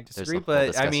 I There's disagree, a whole but I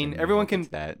discussion mean, when everyone we'll get can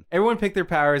to that. everyone pick their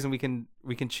powers, and we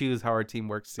can choose how our team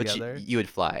works But together. you would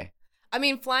fly. I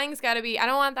mean, flying's got to be. I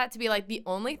don't want that to be like the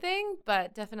only thing,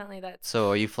 but definitely that's. So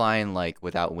are you flying like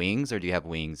without wings, or do you have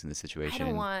wings in this I situation?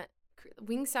 don't want.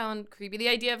 Wings sound creepy. The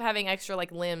idea of having extra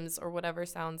like limbs or whatever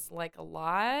sounds like a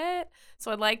lot.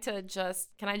 So I'd like to just.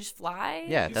 Can I just fly?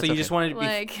 Yeah, so that's you okay. just wanted to be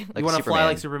Like. you Like want to fly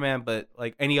like Superman. Superman, but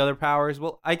like any other powers.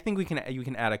 Well, I think you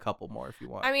can add a couple more if you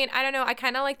want. I mean, I don't know. I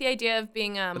kind of like the idea of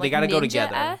being But they like gotta go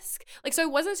together. ninja-esque. Like, so I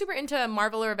wasn't super into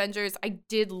Marvel or Avengers. I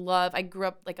grew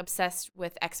up like obsessed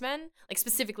with X-Men, like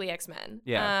specifically X-Men.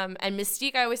 Yeah. And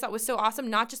Mystique I always thought was so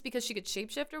awesome, not just because she could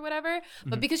shapeshift or whatever,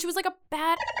 but Mhm. because she was like a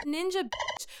bad ninja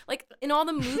bitch. Like in all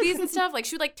the movies and stuff, like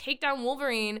she would like take down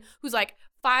Wolverine, who's like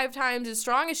 5 times as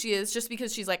strong as she is, just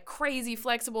because she's like crazy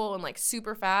flexible and like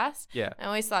super fast. yeah. I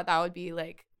always thought that would be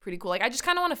like pretty cool. Like I just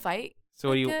kind of want to fight. So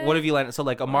what Like, have you landed? So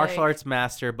like a martial like- arts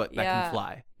master, but that Yeah. can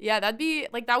fly. Yeah, that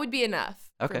would be enough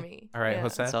Okay. for me. All right, Yeah.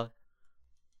 Jose. So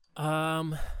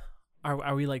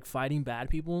Are we like fighting bad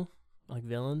people, like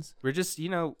villains? We're just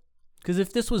Because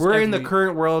if this was we're in the every-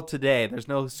 current world today. There's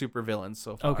no super villains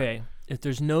so far. okay, if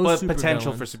there's no but super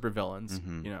potential for villains- super villains.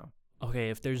 Mhm. Okay,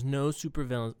 if there's no super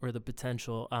villains or the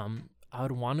potential, I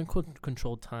would want to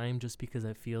control time just because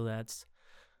I feel That's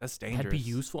dangerous. that'd be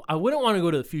useful. I wouldn't want to go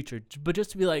to the future, but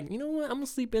just to be like, you know what, I'm gonna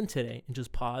sleep in today and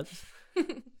just pause.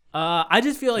 I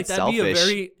just feel like That's that'd be a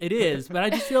selfish. it is, but I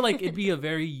just feel like it'd be a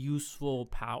very useful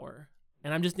power.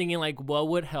 And I'm just thinking like, what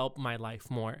would help my life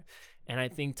more? And I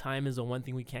think time is the one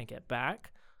thing we can't get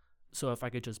back. So if I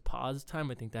could just pause time,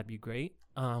 I think that'd be great.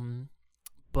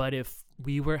 But if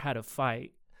we had a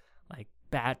fight like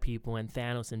bad people and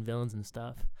Thanos and villains and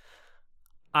stuff,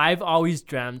 I've always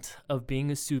dreamt of being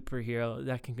a superhero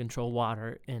that can control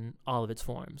water in all of its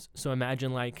forms. So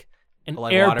imagine like an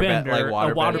Like airbender,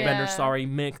 waterbender. a waterbender, Yeah. sorry,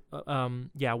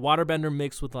 waterbender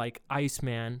mixed with like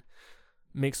Iceman,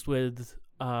 mixed with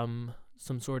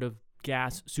some sort of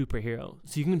gas superhero.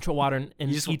 So you can control water in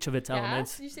You just- each of its Gas?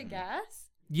 elements. Did you say gas?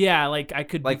 Yeah, like I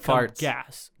could Like become farts.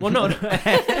 gas. Well, no,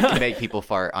 to make people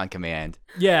fart on command.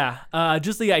 yeah,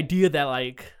 just the idea that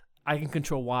like I can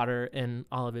control water in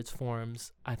all of its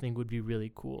forms, I think would be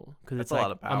really cool. Because That's it's a like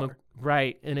lot of power.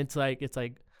 right, and it's like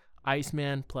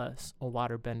Iceman plus a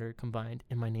waterbender combined,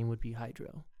 and my name would be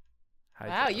Hydro.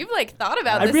 Wow, you've like thought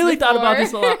about I this. really thought about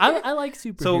before. this a lot. I like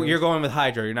superheroes. So you're going with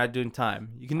Hydro. You're not doing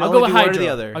time. You can I'll only go with do one or Hydro. the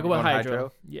other. I'll go You're with going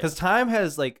Hydro. Yeah. Because time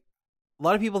has like a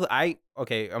lot of people that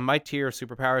on my tier of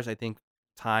superpowers, I think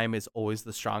time is always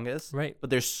the strongest. Right. But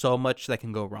there's so much that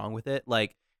can go wrong with it.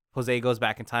 Like Jose goes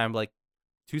back in time like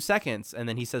 2 seconds and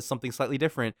then he says something slightly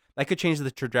different. That could change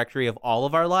the trajectory of all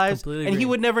of our lives. Completely And he agree.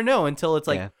 would never know until it's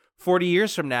like Yeah. 40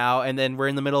 years from now, and then we're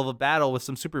in the middle of a battle with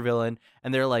some supervillain,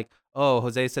 and they're like, oh,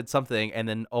 Jose said something, and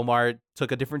then Omar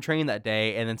took a different train that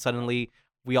day, and then suddenly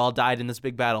we all died in this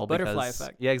big battle. Butterfly because,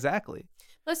 effect. Yeah, exactly.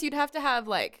 Plus, you'd have to have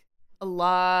like a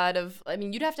lot of. I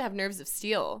mean, you'd have to have nerves of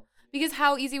steel because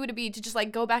how easy would it be to just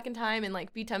like go back in time and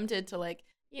like be tempted to like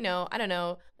I don't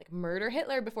know, like murder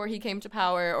Hitler before he came to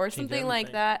power or something like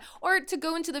everything. that, or to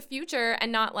go into the future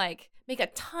and not like make a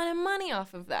ton of money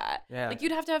off of that. Yeah. Like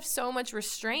you'd have to have so much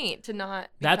restraint to not.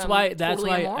 That's become why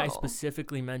totally I immoral.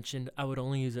 specifically mentioned I would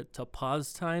only use it to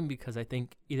pause time because I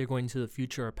think either going to the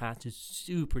future or past is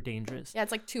super dangerous. Yeah,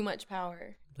 it's like too much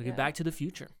power. Look Yeah. at Back to the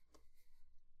Future.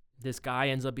 This guy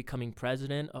ends up becoming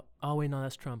president. Oh wait, no,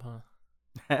 that's Trump, huh?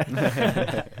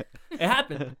 It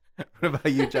happened. What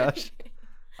about you, Josh?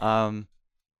 I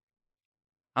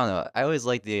don't know. I always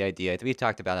like the idea. We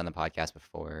talked about it on the podcast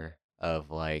before of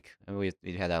like we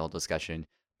had that whole discussion.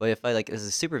 But if I like as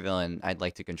a supervillain, I'd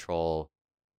like to control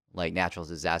like natural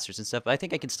disasters and stuff. But I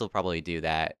think I can still probably do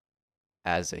that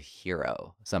as a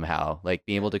hero somehow. Like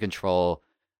being able to control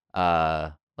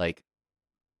like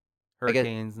I guess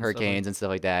hurricanes and stuff hurricanes and stuff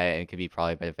like that, and it could be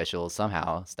probably beneficial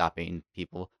somehow, stopping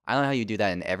people. I don't know how you do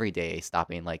that in every day,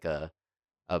 stopping like a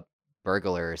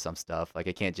burglar or some stuff. Like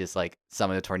I can't just like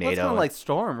summon a Well, it's tornado. kind of like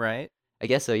Storm, right? I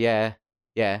guess so. Yeah.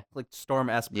 Yeah. Like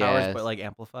Storm-esque powers, Yeah. but like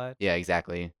amplified. Yeah.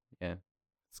 Exactly. Yeah.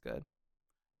 It's good.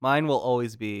 Mine will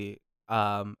always be,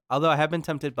 although I have been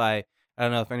tempted by, I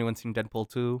don't know if anyone's seen Deadpool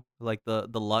 2, like the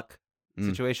luck Mm.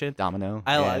 situation. Domino.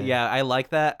 I like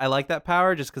that. I like that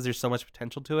power just because there's so much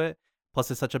potential to it.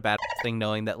 Plus, it's such a bad thing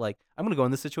knowing that like I'm gonna go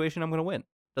in this situation, I'm gonna win.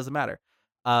 Doesn't matter.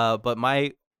 But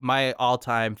my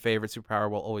all-time favorite superpower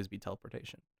will always be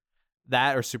teleportation.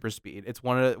 That or super speed. It's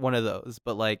one of those.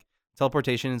 But like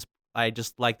teleportation is, I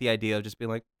just like the idea of just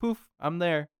being like, poof, I'm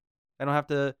there. I don't have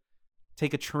to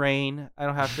take a train. I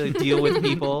don't have to deal with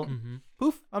people. hmm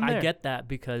Poof, I'm there. I get that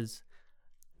because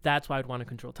that's why I'd want to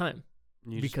control time.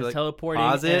 You just Because be like, teleporting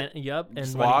pause it, and and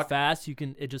just running walk. fast,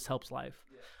 it just helps life.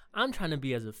 I'm trying to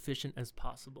be as efficient as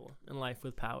possible in life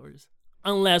with powers,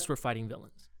 unless we're fighting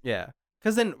villains. Yeah.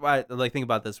 Because then, like, think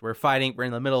about this. We're fighting. We're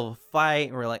in the middle of a fight,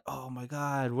 and we're like, oh, my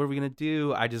God, what are we going to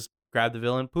do? I just grab the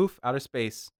villain. Poof, outer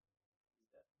space.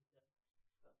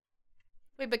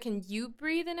 Wait, but can you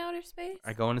breathe in outer space?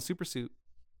 I go in a super suit.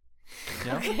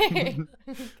 You know? Okay.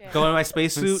 Okay. Go in my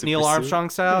space suit, Super Neil suit. Armstrong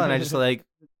style, and I just like,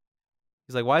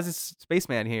 he's like, why is this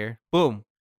spaceman here? Boom.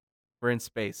 We're in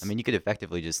space. I mean, you could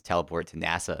effectively just teleport to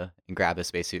NASA and grab a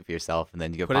spacesuit for yourself, and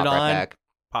then you go Put pop it right on. back,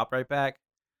 Pop right back.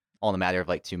 all in a matter of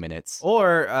like 2 minutes.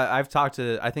 Or I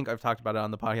think I've talked about it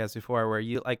on the podcast before, where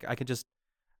you like, I could just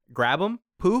grab them,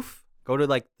 poof, go to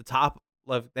like the top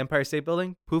of the Empire State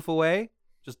Building, poof away,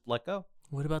 just let go.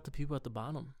 What about the people at the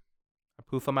bottom? I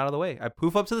poof them out of the way. I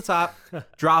poof up to the top,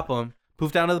 drop them,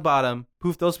 poof down to the bottom,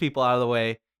 poof those people out of the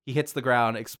way. He hits the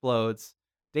ground, explodes.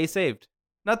 Day saved.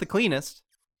 Not the cleanest,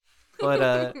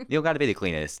 but You don't got to be the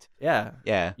cleanest. yeah,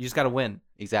 Yeah, you just got to win.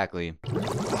 exactly.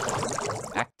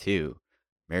 Act 2,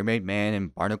 Mermaid Man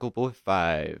and Barnacle Boy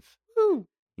 5. Woo.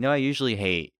 You know, I usually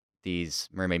hate these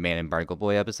Mermaid Man and Barnacle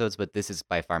Boy episodes, but this is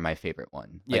by far my favorite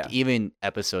one. Like, Yeah. even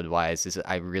episode-wise,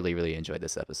 I really, really enjoyed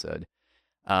this episode.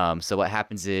 So what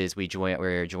happens is we're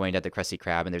joined at the Krusty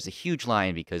Krab, and there's a huge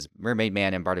line because Mermaid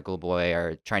Man and Barnacle Boy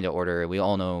are trying to order. We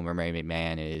all know Mermaid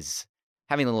Man is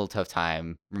having a little tough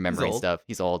time remembering old. stuff.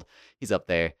 He's old. He's up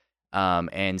there.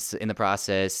 In the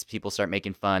process, people start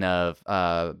making fun of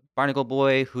Barnacle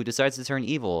Boy, who decides to turn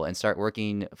evil and start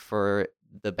working for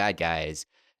the bad guys.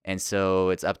 And so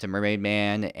it's up to Mermaid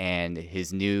Man and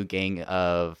his new gang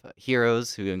of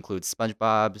heroes, who includes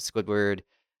SpongeBob, Squidward,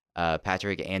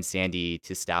 Patrick, and Sandy,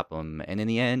 to stop him. And in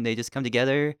the end, they just come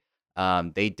together.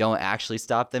 They don't actually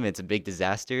stop them. It's a big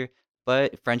disaster.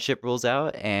 But friendship rules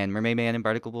out, and Mermaid Man and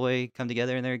Barnacle Boy come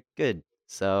together, and they're good.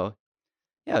 So,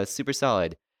 yeah, it's super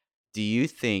solid. Do you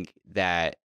think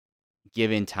that,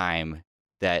 given time,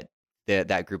 that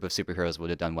that group of superheroes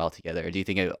would have done well together, or do you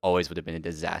think it always would have been a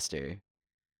disaster?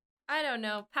 I don't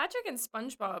know. Patrick and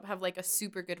SpongeBob have like a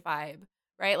super good vibe,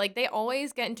 right? Like they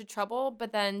always get into trouble,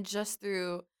 but then just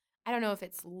through, I don't know if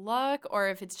it's luck or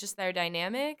if it's just their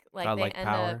dynamic, like they Godlike end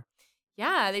up, power.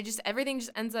 yeah, everything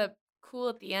just ends up cool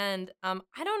at the end. I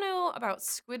don't know about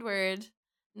Squidward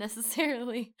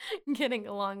necessarily getting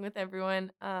along with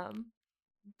everyone.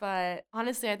 But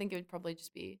honestly, I think it would probably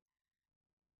just be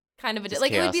kind of Just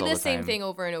like it would chaos be all the the same time. thing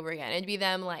over and over again. It'd be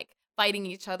them like fighting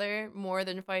each other more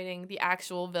than fighting the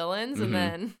actual villains, Mhm. and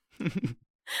then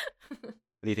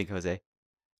What do you think, Jose?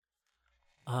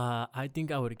 I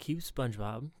think I would keep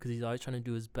SpongeBob because he's always trying to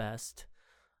do his best.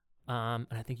 And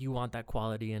I think you want that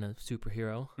quality in a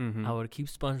superhero. Mhm. I would keep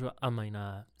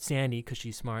Sandy because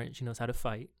she's smart and she knows how to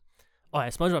fight. Oh, yeah,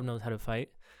 SpongeBob knows how to fight.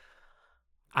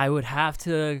 I would have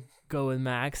to go with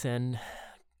Max and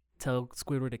tell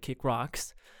Squidward to kick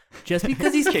rocks. Just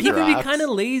because he Kick can be rocks. kind of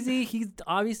lazy. He's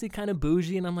obviously kind of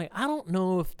bougie. And I'm like, I don't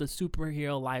know if the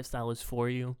superhero lifestyle is for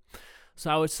you.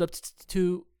 So I would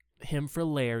substitute him for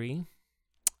Larry.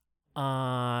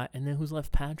 And then who's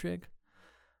left? Patrick?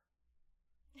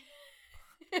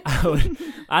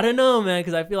 I don't know, man,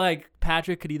 because I feel like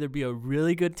Patrick could either be a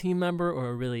really good team member or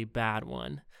a really bad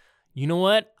one. You know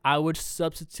what? I would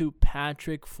substitute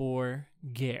Patrick for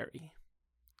Gary,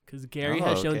 because Gary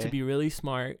has shown to okay. be really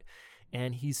smart,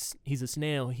 and he's a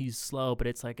snail. He's slow, but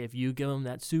it's like if you give him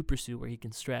that super suit where he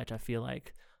can stretch, I feel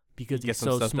like because Get he's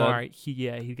some so stuff done. smart,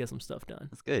 he'd get some stuff done.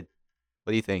 That's good.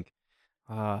 What do you think?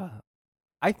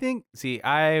 I think. See,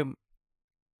 I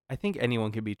think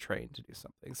anyone can be trained to do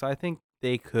something. So I think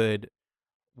they could,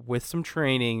 with some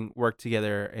training, work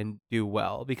together and do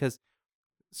well. Because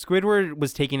Squidward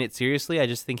was taking it seriously. I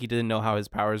just think he didn't know how his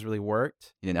powers really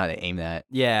worked. You didn't know how to aim that.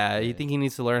 Yeah, you Yeah. think he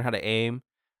needs to learn how to aim.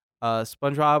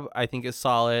 SpongeBob, I think, is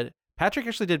solid. Patrick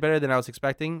actually did better than I was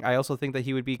expecting. I also think that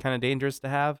he would be kind of dangerous to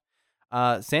have.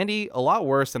 Sandy, a lot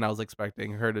worse than I was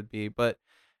expecting her to be, but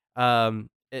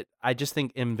I just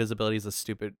think invisibility is a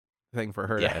stupid thing for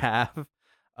her to Yeah.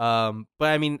 have. But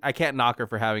I mean, I can't knock her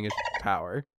for having a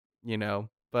power, you know.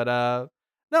 But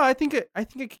no, I think I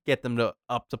could get them to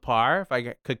up to par if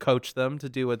I could coach them to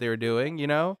do what they were doing, you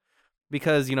know,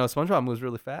 because you know SpongeBob moves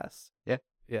really fast. Yeah.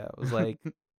 Yeah, it was like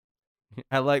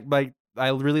I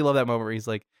really love that moment where he's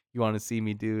like, "You want to see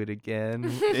me do it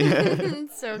again?"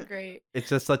 So great. It's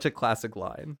just such a classic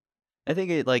line. I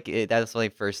think that's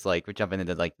like first like we're jumping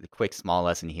into like the quick small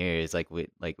lesson here is like with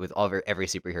every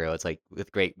superhero, it's like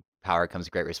with great power comes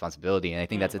great responsibility, and I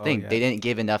think that's the Oh, thing. yeah. They didn't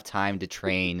give enough time to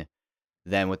train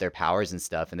them with their powers and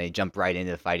stuff, and they jumped right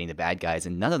into fighting the bad guys,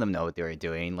 and none of them know what they were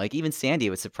doing. Like even Sandy,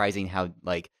 it was surprising how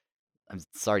like I'm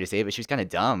sorry to say it, but she was kind of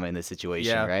dumb in this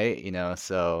situation, Yeah. right? You know,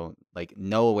 so like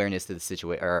no awareness to the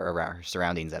situation or around her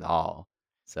surroundings at all.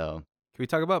 So Can we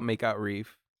talk about Makeout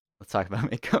Reef? let's talk about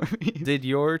makeup. Did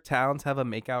your towns have a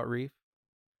Makeout Reef?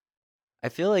 I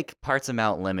feel like parts of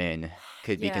Mount Lemon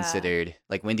could be Yeah. considered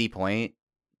like Windy Point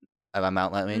about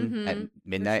Mount Lemon at Mhm, for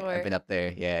midnight. sure. I've been up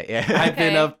there. Yeah, yeah. I've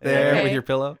been Okay, up there with okay. your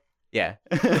pillow. yeah.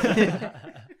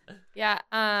 Yeah,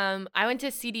 I went to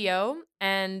CDO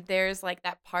and there's like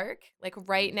that park like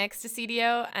right next to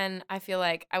CDO, and I feel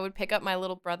like I would pick up my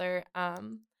little brother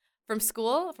from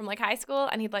school, from like high school,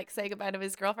 and he'd like say goodbye to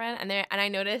his girlfriend, and I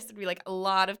noticed there'd be like a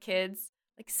lot of kids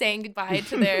like saying goodbye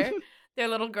to their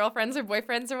little girlfriends or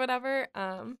boyfriends or whatever.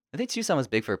 I think Tucson was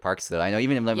big for parks though. I know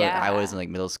even when like, I was Yeah. in like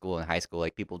middle school and high school,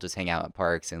 like people just hang out at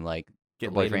parks and like Get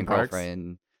for laid in boyfriend, parks?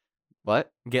 girlfriend.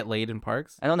 What? Get laid in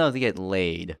parks? I don't know if they get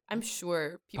laid. I'm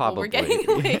sure people were Probably. getting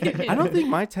laid. I don't think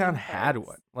my in town had parks.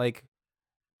 one. Like,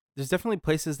 there's definitely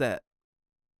places that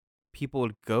people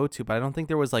would go to, but I don't think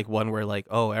there was like one where like,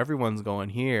 oh, everyone's going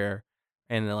here,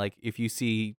 and like if you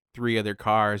see 3 other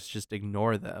cars, just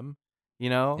ignore them.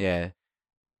 You know? Yeah.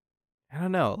 I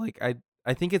don't know. Like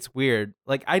I think it's weird.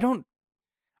 Like I don't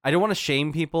want to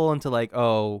shame people into like,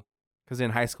 oh, because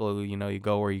in high school, you know, you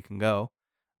go where you can go,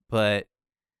 but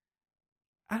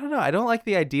I don't know. I don't like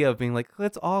the idea of being like,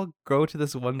 let's all go to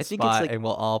this one I think it's spot like- and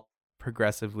we'll all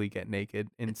progressively get naked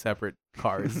in separate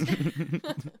cars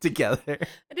together.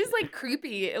 It is like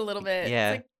creepy a little bit.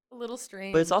 Yeah. It's like a little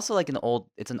strange. But it's also like an old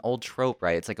trope,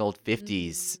 right? It's like old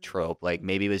 50s trope. Like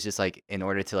maybe it was just like in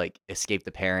order to like escape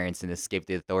the parents and escape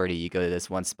the authority, you go to this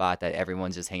one spot that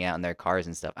everyone's just hanging out in their cars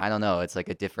and stuff. I don't know. It's like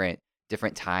a different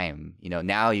time. You know,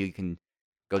 now you can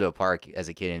go to a park as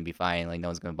a kid and be fine. Like no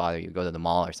one's gonna bother you. Go to the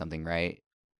mall or something, right?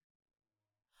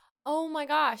 Oh my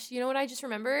gosh, you know what I just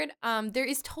remembered? There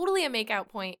is totally a makeout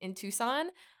point in Tucson.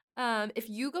 If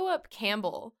you go up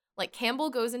Campbell, like Campbell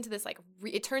goes into this like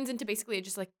it turns into basically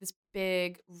just like this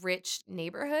big rich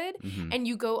neighborhood, Mhm. and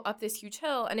you go up this huge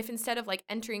hill, and if instead of like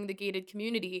entering the gated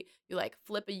community, you like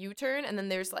flip a U-turn, and then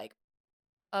there's like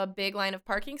a big line of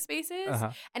parking spaces,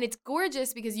 Uh-huh. and it's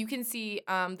gorgeous because you can see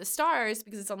the stars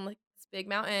because it's on like this big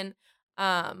mountain.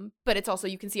 But it's also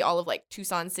you can see all of like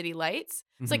Tucson city lights.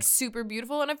 It's like super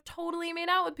beautiful, and I've totally made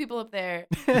out with people up there.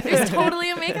 There's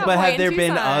totally a makeout But point have in there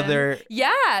been Tucson. other?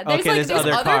 Yeah, there's Okay, like there's there's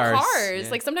other other cars. cars.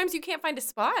 Yeah. Like sometimes you can't find a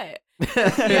spot.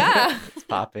 Yeah. It's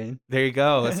popping. There you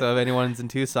go. So if anyone's in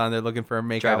Tucson, they're looking for a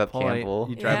makeout Drive up point. Campbell.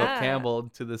 You drive up Yeah. Campbell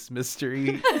to this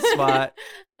mystery spot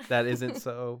that isn't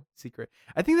so secret.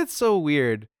 I think that's so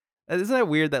weird. Isn't that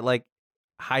weird that like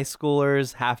high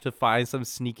schoolers have to find some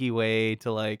sneaky way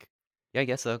to like Yeah, I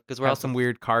guess so. Because have some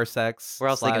weird car sex? where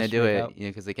else are they gonna slash do it? makeout? You know,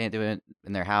 because they can't do it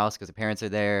in their house because the parents are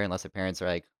there, unless their parents are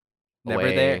like Never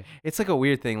away. there. It's like a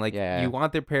weird thing. Like Yeah. you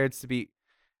want their parents to be,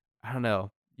 I don't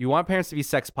know. You want parents to be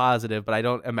sex positive, but I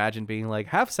don't imagine being like,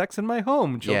 have sex in my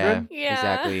home, children. Yeah.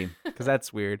 Exactly. Because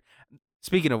that's weird.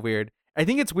 Speaking of weird, I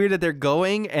think it's weird that they're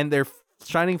going and they're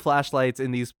shining flashlights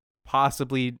in these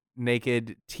possibly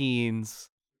naked teens.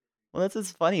 Well, that's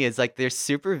what's funny. It's like they're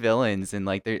super villains, and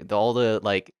like all the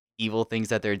like evil things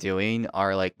that they're doing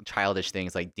are like childish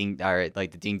things, like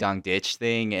like the ding dong ditch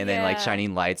thing, and then like Yeah.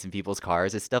 shining lights in people's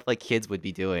cars. It's stuff like kids would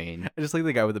be doing. I just like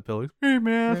the guy with the pillow. Hey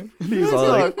man, he's That's all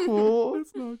like, not cool.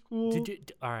 That's not cool. Did you?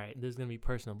 All right, this is gonna be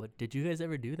personal, but did you guys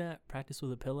ever do that? Practice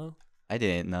with a pillow? I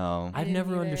didn't know. I've didn't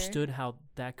never either. understood how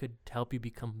that could help you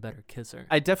become a better kisser.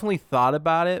 I definitely thought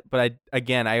about it, but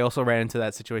I also ran into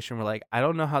that situation where like I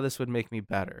don't know how this would make me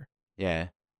better, Yeah.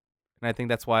 and I think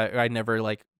that's why I never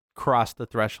like crossed the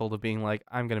threshold of being like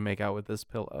I'm gonna make out with this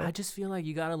pillow. I just feel like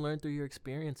you gotta learn through your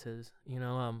experiences. You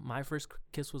know, my first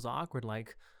kiss was awkward.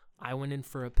 Like, I went in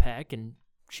for a peck, and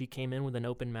she came in with an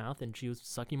open mouth, and she was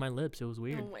sucking my lips. It was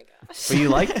weird. Oh my gosh. But you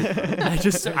liked it.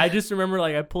 I just remember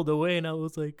like I pulled away, and I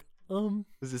was like,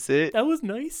 Was this it? that was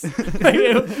nice. What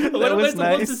am I was supposed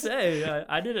nice. to say?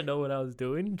 I didn't know what I was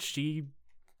doing. She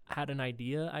had an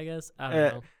idea, I guess. I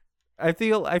don't know.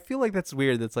 I feel like that's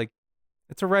weird. That's like,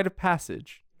 it's a rite of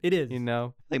passage. It is. You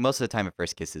know, Like most of the time, a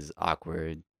first kiss is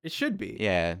awkward. it should be.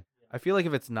 Yeah. I feel like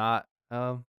if it's not,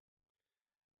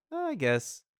 I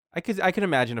guess I could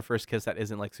imagine a first kiss that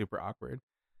isn't like super awkward.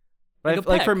 But Like a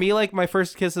like for peck. me, like my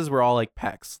first kisses were all like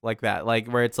pecks, like that, like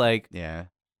where it's like Yeah.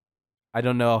 I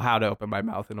don't know how to open my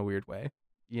mouth in a weird way,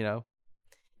 you know?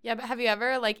 Yeah, but have you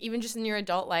ever, like, even just in your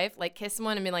adult life, like, kissed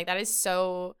someone and been like, that is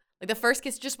so, like, the first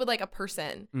kiss just with, like, a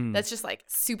person Mm. that's just, like,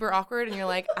 super awkward, and you're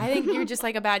like, I think you're just,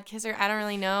 like, a bad kisser. I don't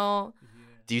really know.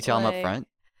 Do you tell them up Like- front?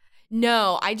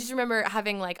 No, I just remember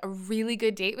having, like, a really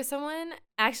good date with someone,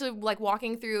 actually, like,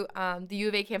 walking through the U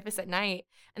of A campus at night,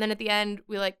 and then at the end,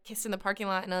 we, like, kissed in the parking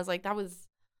lot, and I was like, that was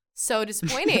so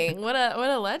disappointing. What a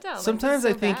letdown. Like, this is Sometimes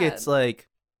I so think bad. it's like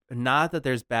not that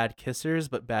there's bad kissers,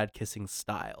 but bad kissing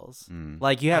styles. Mm.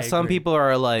 Like you have I some agree. people who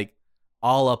are like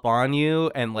all up on you,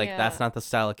 and like that's Yeah. not the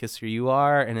style of kisser you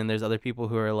are. And then there's other people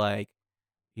who are like,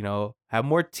 you know, have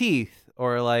more teeth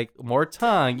or like more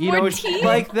tongue, you More know, teeth?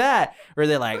 like that. Or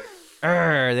they're like,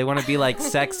 they want to be like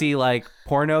sexy, like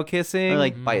porno kissing. Or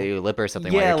like bite your lip or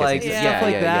something. while Yeah, you're kissing like someone. stuff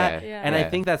like that. Yeah. And I Yeah.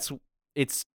 think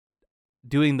it's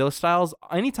doing those styles.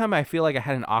 Anytime I feel like I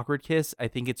had an awkward kiss, I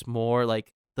think it's more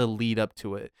like the lead up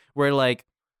to it, where like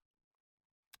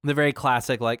the very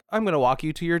classic, like, I'm gonna walk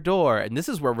you to your door, and this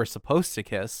is where we're supposed to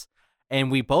kiss, and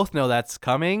we both know that's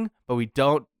coming, but we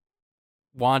don't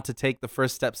want to take the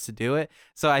first steps to do it.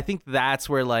 So I think that's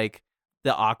where like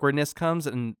the awkwardness comes,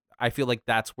 and I feel like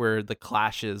that's where the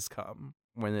clashes come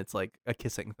when it's like a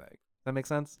kissing thing. Does that make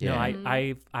sense? No,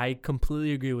 Yeah. I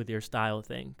completely agree with your style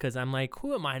thing, because I'm like,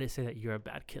 who am I to say that you're a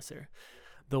bad kisser?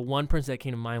 The one person that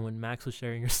came to mind when Max was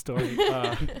sharing your story.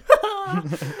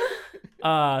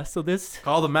 So this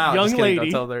Call them out. young Just kidding,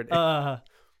 lady, don't tell their name.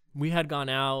 we had gone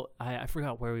out. I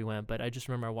forgot where we went, but I just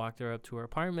remember I walked her up to her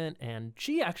apartment, and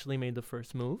she actually made the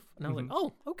first move, and I was like,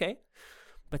 oh, okay.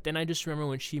 But then I just remember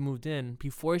when she moved in,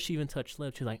 before she even touched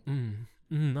lips, she was like, I'm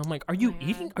like, are you my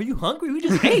eating? God. Are you hungry? We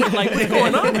just ate. Like, what's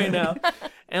going on right now?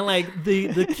 And like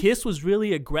the kiss was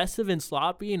really aggressive and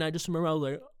sloppy, and I just remember I was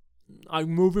like, I'm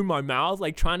moving my mouth,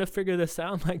 like trying to figure this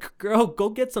out. I'm like, girl, go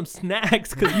get some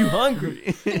snacks because you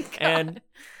hungry. And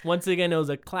once again, it was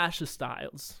a clash of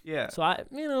styles. Yeah. So I,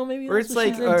 maybe Or that's it's what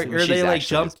like, she's or into. they She's like actually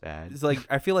jump. this bad. It's like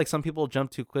I feel like some people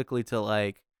jump too quickly to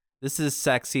like, this is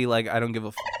sexy, like I don't give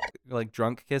a like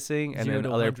drunk kissing, and 0 then to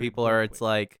other 100 people real are it's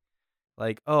quick.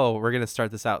 like oh, we're gonna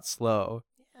start this out slow.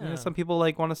 You know, Yeah. some people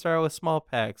like want to start out with small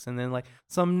pecks and then like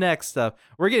some neck stuff.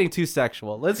 We're getting too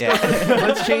sexual. Let's Yeah. go.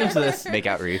 Let's change this. Make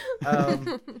out reef.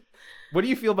 What do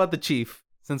you feel about the chief?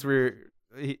 Since we're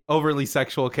overly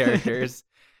sexual characters.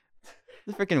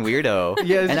 He's a freaking weirdo.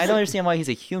 Yeah, it's And I just- don't understand why he's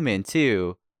a human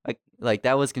too. Like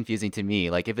that was confusing to me.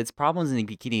 Like if it's problems in the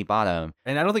Bikini Bottom,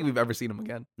 And I don't think we've ever seen him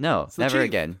again. no, It's the never chief.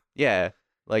 again. Yeah.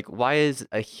 Like why is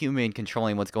a human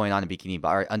controlling what's going on in Bikini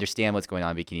Bottom or understand what's going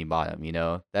on in Bikini Bottom, you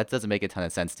know? That doesn't make a ton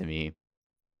of sense to me.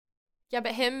 Yeah,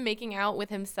 but him making out with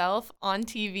himself on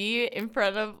TV in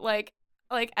front of like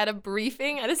at a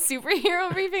briefing, at a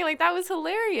superhero briefing, like that was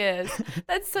hilarious.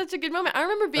 That's such a good moment. I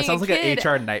remember being That sounds a like kid.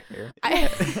 an HR nightmare.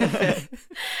 I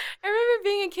remember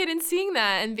being a kid and seeing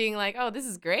that and being like, "Oh, this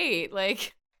is great!"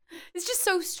 Like, it's just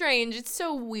so strange. It's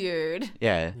so weird.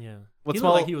 Yeah. Yeah. What's he looked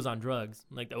small- like he was on drugs.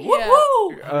 Like the Yeah.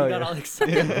 woo-hoo! And Oh, he got yeah. all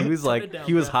excited. he was like Shut it down,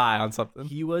 he was bro. high on something.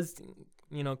 He was,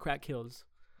 crack kills.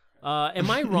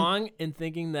 Am I wrong in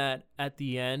thinking that at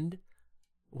the end,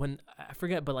 when I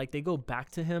forget, but like they go back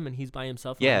to him and he's by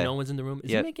himself, and, like, Yeah. no one's in the room. Is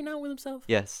Yep. he making out with himself?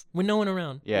 Yes. With no one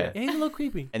around. Yeah. Yeah, he's a little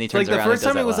creepy. And he Like turns the around first and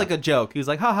time does it was that like a joke. He was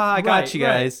like, haha, I got Right, you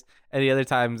right. guys. And the other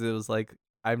times it was like,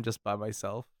 I'm just by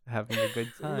myself having a good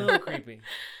A time. little creepy.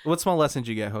 What small lesson did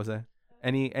you get, Jose?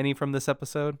 Any from this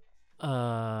episode?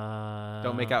 Don't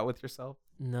Don't make out with yourself.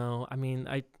 No, I mean,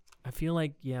 I feel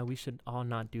like, yeah, we should all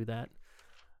not do that.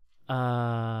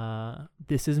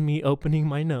 This is me opening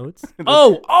my notes.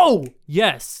 Oh,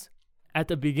 yes. At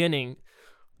the beginning,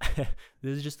 this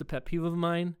is just a pet peeve of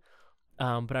mine.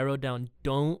 But I wrote down,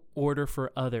 don't order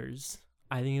for others.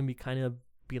 I think it'd be kind of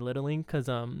belittling because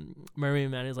Murray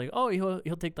Man is like, oh, he'll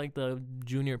take like the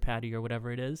junior patty or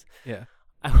whatever it is. Yeah.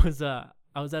 I was out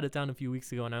of town a few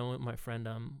weeks ago, and I went with my friend.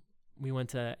 We went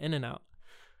to In-N-Out.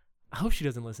 I hope she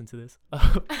doesn't listen to this.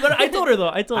 But I told her though.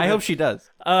 I I her. hope she does.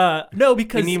 No, We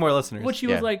because need more listeners. what she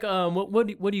Yeah. was like,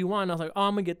 what do you want? And I was like, oh,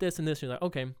 I'm gonna get this and this. She's like,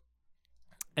 okay.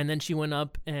 And then she went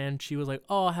up and she was like,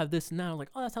 oh, I'll have this and that. I was like,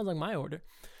 oh, that sounds like my order.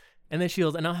 And then she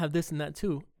goes, and I'll have this and that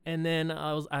too. And then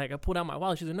I pulled out my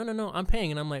wallet. She's like, no, I'm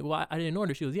paying. And I'm like, well, I didn't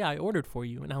order. She goes, yeah, I ordered for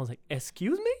you. And I was like,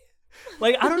 excuse me?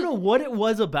 Like, I don't know what it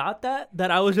was about that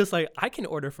I was just like, I can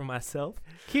order for myself.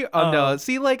 No.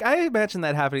 See, like, I imagine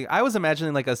that happening. I was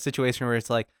imagining like a situation where it's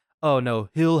like, oh no,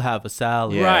 he'll have a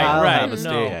salad. Yeah. I'll Right. have a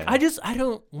No, steak. I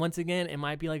don't, once again, it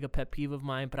might be like a pet peeve of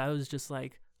mine, but I was just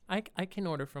like, I can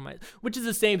order for which is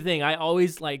the same thing. I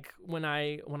always like when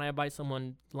I buy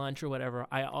someone lunch or whatever,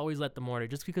 I always let them order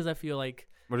just because I feel like,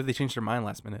 What if they change their mind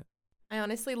last minute? I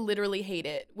honestly literally hate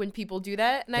it when people do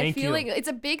that. And I Thank feel you. like it's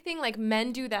a big thing. Like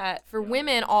men do that for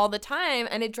women all the time.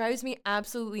 And it drives me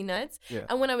absolutely nuts. Yeah.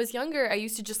 And when I was younger, I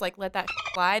used to just like let that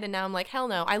slide. And now I'm like, hell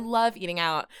no. I love eating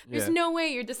out. There's Yeah. no way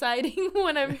you're deciding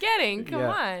what I'm getting. Come Yeah.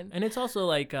 on. and it's also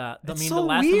like, It's the so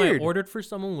last weird. time I ordered for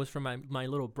someone was for my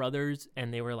little brothers,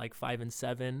 and they were like 5 and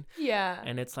 7. Yeah.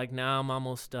 And it's like now I'm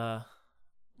almost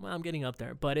I'm getting up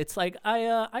there, but it's like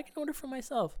I can order for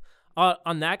myself.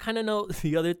 On that kind of note,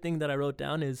 the other thing that I wrote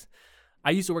down is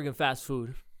I used to work in fast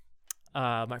food.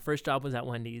 My first job was at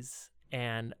Wendy's,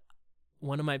 and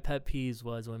one of my pet peeves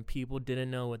was when people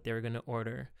didn't know what they were going to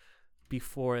order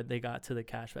before they got to the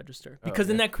cash register, because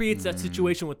then that creates that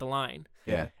situation with the line.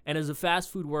 Yeah. And as a fast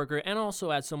food worker, and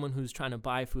also as someone who's trying to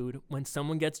buy food, when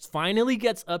someone finally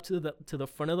gets up to the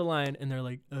front of the line and they're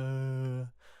like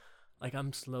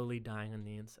I'm slowly dying on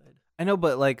the inside. I know,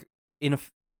 but like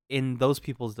in those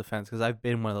people's defense, because I've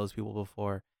been one of those people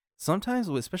before. Sometimes,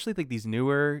 especially like these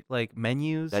newer like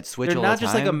menus, That switch they're all not the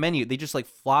just like a time? menu. They just like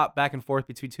flop back and forth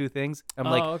between two things. I'm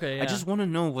like, okay, yeah. I just want to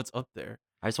know what's up there.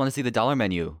 I just want to see the dollar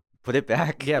menu. Put it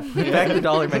back. Yeah, put back the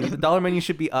dollar menu. The dollar menu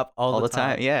should be up all all the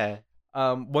time. Yeah.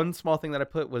 One small thing that I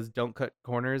put was don't cut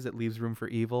corners. It leaves room for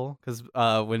evil. Because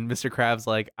when Mr. Krabs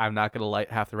like, I'm not gonna light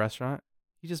half the restaurant,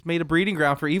 he just made a breeding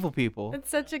ground for evil people.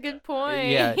 That's such a good point.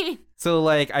 Yeah. So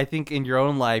like, I think in your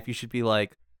own life, you should be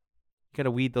like, you gotta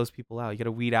weed those people out. You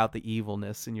gotta weed out the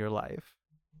evilness in your life.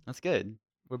 That's good.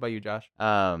 What about you, Josh?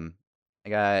 I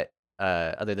got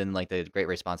other than like the great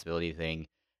responsibility thing,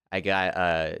 I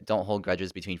got don't hold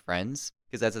grudges between friends,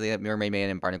 because that's the Mermaid Man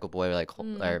and Barnacle Boy were like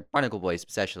or Barnacle Boy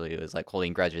especially was like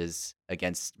holding grudges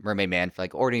against Mermaid Man for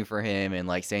like ordering for him and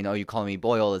like saying, oh, you call me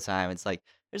boy all the time. It's like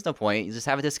there's no point. You just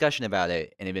have a discussion about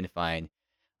it and it'd been fine.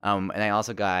 And I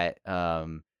also got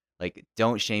like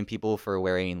don't shame people for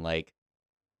wearing like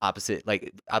opposite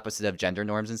of gender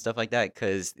norms and stuff like that,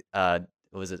 because what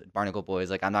was it, Barnacle Boy is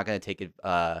like, I'm not gonna take it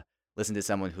listen to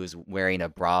someone who's wearing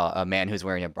a man who's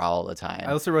wearing a bra all the time.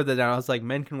 I also wrote that down. I was like,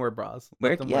 men can wear bras.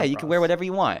 Let them Yeah, you can wear bras. whatever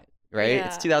you want, right?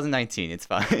 It's Yeah. 2019, it's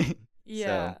fine.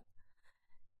 Yeah. So,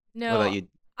 No. what about you?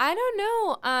 I don't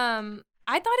know.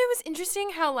 I thought it was interesting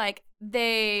how like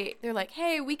they're like,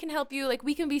 hey, we can help you, like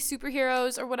we can be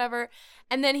superheroes or whatever.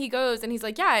 And then he goes and he's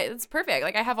like, yeah, it's perfect.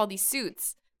 Like I have all these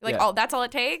suits. Like Yeah. that's all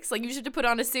it takes. Like you just have to put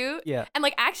on a suit. Yeah. And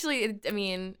like actually,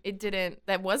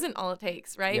 that wasn't all it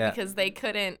takes, right? Yeah. Because they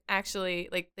couldn't actually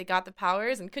like they got the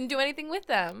powers and couldn't do anything with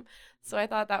them. So I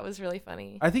thought that was really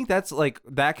funny. I think that's like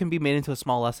that can be made into a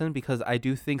small lesson, because I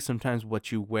do think sometimes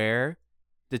what you wear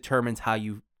determines how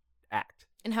you act.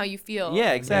 And how you feel.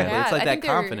 Yeah, exactly. Yeah, It's like I that think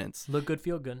they're- confidence. Look good,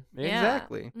 feel good. Yeah.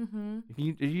 Exactly. Mm-hmm.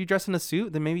 If you dress in a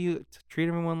suit, then maybe you treat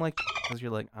everyone like, because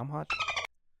you're like, I'm hot.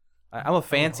 I'm a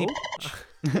fancy.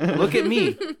 Look at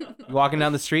me. You're walking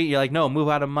down the street. You're like, no, move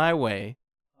out of my way.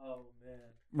 Oh man.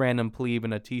 Random plebe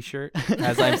in a t-shirt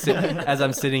as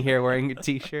I'm sitting here wearing a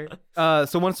t-shirt.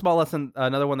 So one small lesson,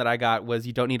 another one that I got was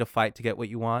you don't need to fight to get what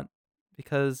you want,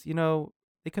 because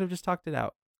they could have just talked it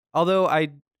out. Although I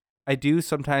do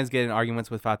sometimes get in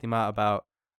arguments with Fatima about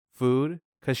food,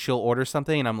 because she'll order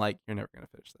something and I'm like, you're never gonna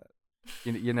finish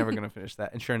that. You're never gonna finish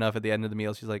that. And sure enough, at the end of the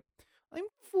meal, she's like, I'm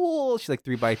full. She's like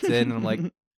 3 bites in, and I'm like,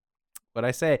 what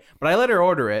I say? But I let her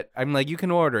order it. I'm like, you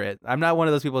can order it. I'm not one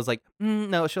of those people that's like,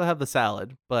 no, she'll have the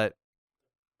salad. But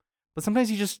sometimes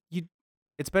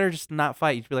it's better just to not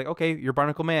fight. You should be like, okay, you're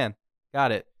Barnacle Man,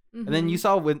 got it. And then you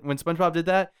saw when SpongeBob did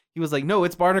that, he was like, no,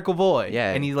 it's Barnacle Boy.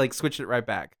 Yeah. And he like switched it right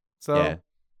back. So Yeah.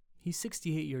 He's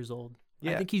 68 years old.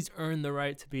 Yeah. I think he's earned the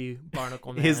right to be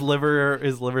Barnacle Man. his liver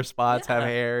spots have Yeah.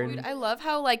 hair. Dude, And I love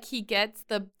how like he gets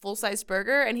the full-size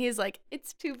burger and he's like,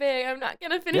 it's too big, I'm not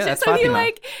gonna finish Yeah, it. that's So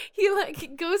Fatima. he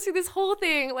goes through this whole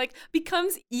thing, like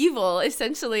becomes evil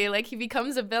essentially. Like he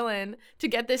becomes a villain to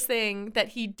get this thing that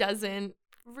he doesn't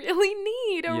really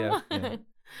need or Yeah, want. yeah.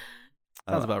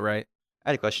 sounds about right. I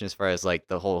had a question as far as like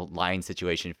the whole line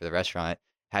situation for the restaurant.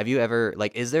 Have you ever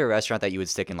like, is there a restaurant that you would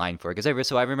stick in line for? Because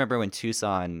I remember when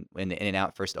Tucson, when the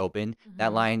In-N-Out first opened,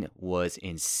 that Mhm. line was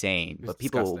insane, It was but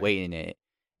people were disgusting. waiting it.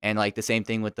 And like the same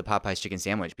thing with the Popeyes chicken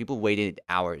sandwich, people waited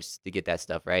hours to get that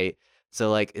stuff, right? So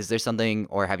like, is there something,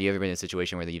 or have you ever been in a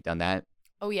situation where you've done that?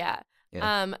 Oh yeah.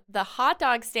 Yeah. The hot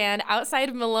dog stand outside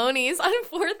of Maloney's on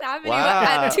 4th Avenue Wow.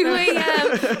 at 2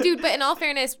 a.m. Dude, but in all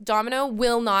fairness, Domino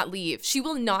will not leave. She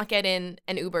will not get in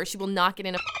an Uber. She will not get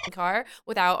in a f***ing car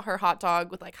without her hot dog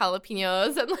with like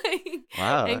jalapenos and like.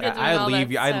 Wow. and get doing I'd all that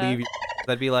leave you. I'd stuff. leave you.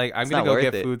 I'd be like, I'm It's gonna not go worth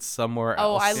get it. food somewhere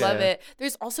Oh, else. I love Yeah. it.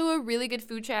 There's also a really good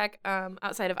food shack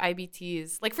outside of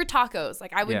IBT's, like for tacos.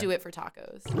 Like I would Yeah. do it for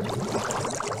tacos.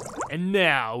 And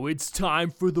now it's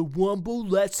time for the Wumble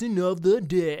lesson of the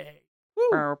day.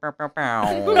 Bow, bow, bow,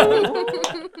 bow.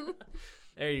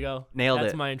 There you go. Nailed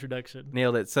That's it. my introduction.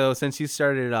 Nailed it. So since you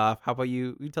started it off, how about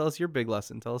you tell us your big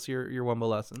lesson? Tell us your Wumble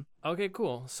lesson. Okay,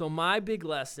 cool. So my big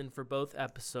lesson for both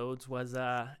episodes was,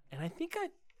 and I think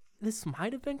this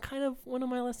might have been kind of one of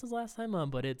my lessons last time on,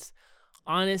 but it's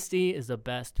honesty is the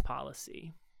best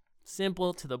policy.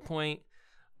 Simple, to the point.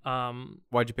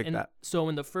 Why'd you pick And that? so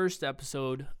in the first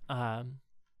episode,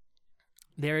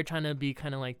 they were trying to be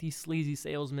kind of like these sleazy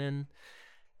salesmen.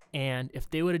 And if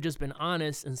they would have just been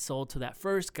honest and sold to that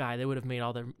first guy, they would have made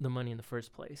all the money in the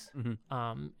first place.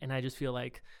 Mm-hmm. And I just feel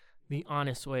like the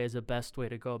honest way is the best way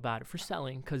to go about it for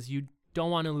selling, because you don't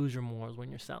want to lose your morals when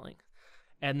you're selling.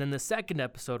 And then the second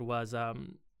episode was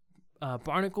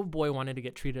Barnacle Boy wanted to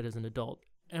get treated as an adult.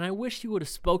 And I wish he would have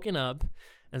spoken up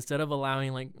instead of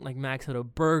allowing like Max had a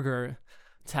burger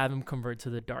to have him convert to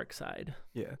the dark side.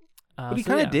 Yeah. But he So,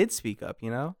 kind of yeah. did speak up, you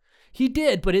know? He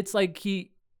did, but it's like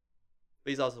But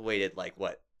he's also waited like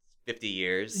what, 50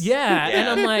 years? yeah. And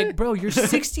I'm like, bro, you're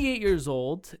 68 years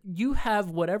old. You have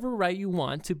whatever right you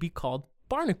want to be called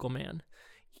Barnacle Man,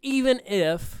 even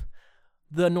if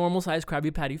the normal size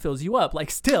Krabby Patty fills you up.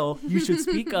 Like, still, you should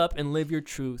speak up and live your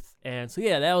truth. And so,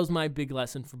 yeah, that was my big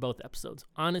lesson for both episodes.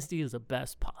 Honesty is the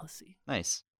best policy.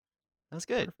 Nice. That was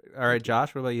good. All right,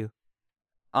 Josh, what about you?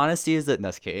 Honesty is the no,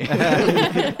 just kidding.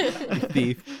 You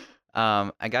thief.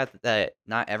 I got that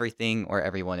not everything or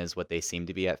everyone is what they seem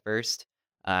to be at first.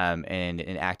 And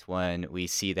in Act 1, we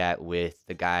see that with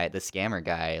the scammer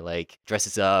guy, like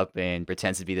dresses up and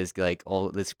pretends to be this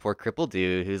this poor crippled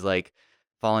dude who's like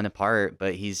falling apart,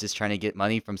 but he's just trying to get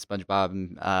money from SpongeBob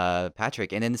and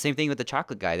Patrick. And then the same thing with the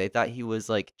chocolate guy. They thought he was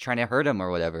like trying to hurt him or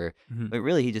whatever, Mhm. but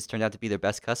really he just turned out to be their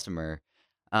best customer.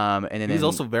 And then He was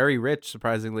also very rich,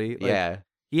 surprisingly. Like, yeah.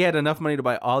 he had enough money to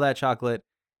buy all that chocolate,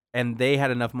 and they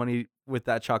had enough money with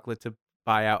that chocolate to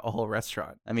buy out a whole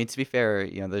restaurant. I mean, to be fair,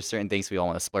 there's certain things we all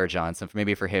want to splurge on. So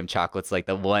maybe for him, chocolate's like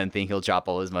the one thing he'll drop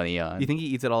all his money on. You think he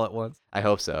eats it all at once? I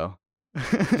hope so.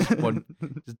 One,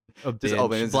 just a Just binge,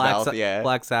 open his blacks, mouth, yeah.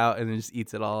 blacks out, and then just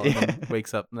eats it all, and Yeah. then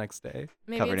wakes up the next day.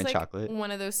 Maybe Covered it's in like chocolate.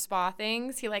 one of those spa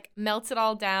things. He like melts it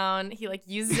all down. He like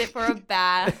uses it for a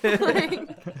bath. Like,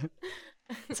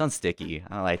 It sounds sticky.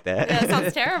 I don't like that. yeah, it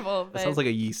sounds terrible. But That sounds like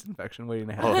a yeast infection waiting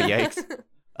to Oh, happen.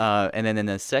 yikes. And then in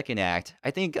the second act,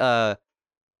 I think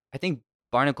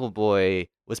Barnacle Boy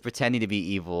was pretending to be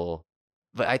evil,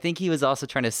 but I think he was also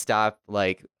trying to stop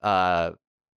like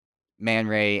Man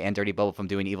Ray and Dirty Bubble from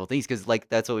doing evil things, because like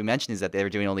that's what we mentioned, is that they were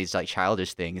doing all these like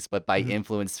childish things, but by Mhm.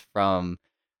 influence from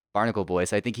Barnacle Boy.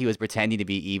 So I think he was pretending to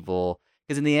be evil,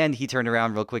 because in the end he turned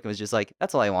around real quick and was just like,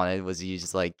 that's all I wanted, was you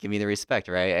just like give me the respect,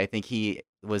 right? I think he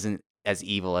wasn't as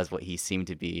evil as what he seemed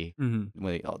to be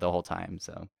Mm-hmm. the whole time.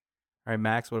 So All right,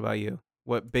 Max, what about you?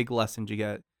 What big lesson did you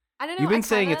get? I don't know. You've been I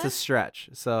saying it's a kinda- stretch,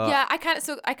 so Yeah, I kind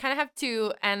of have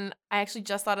two, and I actually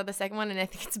just thought of the second one, and I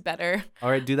think it's better. all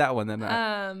right, do that one then.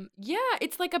 Yeah,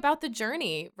 it's like about the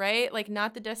journey, right? Like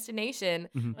not the destination.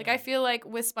 Mhm. Like I feel like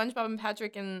with SpongeBob and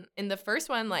Patrick in the first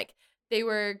one, like they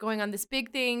were going on this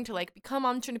big thing to like become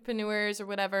entrepreneurs or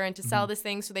whatever, and to sell this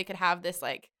thing so they could have this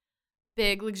like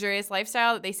big luxurious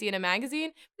lifestyle that they see in a magazine.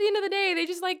 At the end of the day, they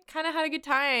just like kind of had a good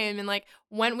time and like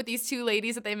went with these two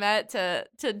ladies that they met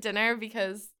to dinner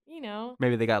because, you know,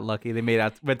 Maybe they got lucky. They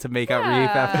went to make out reef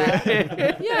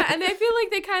after. yeah, and I feel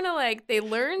like they kind of like they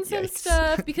learned some Yikes.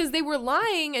 stuff because they were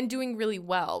lying and doing really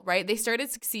well, right? They started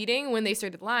succeeding when they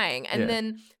started lying, and Yeah.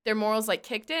 then their morals like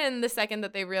kicked in the second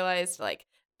that they realized like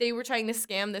they were trying to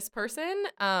scam this person,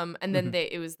 and then Mhm.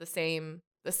 it was the same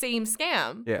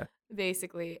scam, Yeah.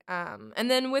 basically.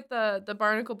 And then with the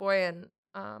Barnacle Boy and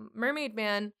Mermaid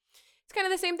Man, it's kind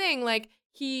of the same thing. Like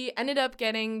he ended up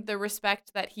getting the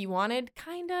respect that he wanted,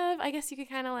 kind of. I guess you could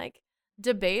kind of like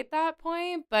debate that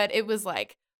point, but it was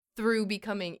like through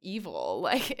becoming evil,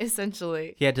 like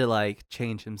essentially. He had to like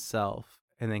change himself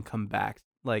and then come back.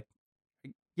 Like,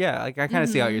 yeah, like I kind of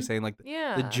see how you're Mhm. saying. Like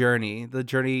Yeah. the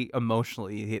journey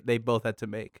emotionally, they both had to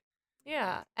make.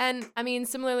 Yeah. And I mean,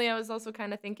 similarly, I was also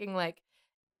kind of thinking like,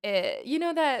 you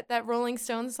know that Rolling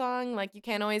Stones song, like you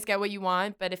can't always get what you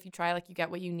want, but if you try, like you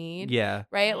get what you need. Yeah.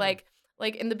 Right? Like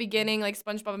like in the beginning, like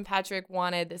SpongeBob and Patrick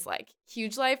wanted this like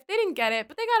huge life. They didn't get it,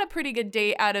 but they got a pretty good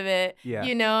date out of it. Yeah.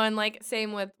 You know, and like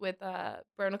same with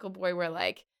Barnacle Boy, where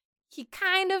like he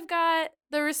kind of got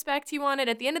the respect he wanted.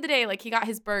 At the end of the day, like he got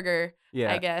his burger,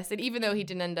 Yeah. I guess. And even though he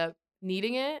didn't end up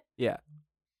needing it. Yeah.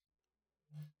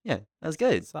 Yeah, that was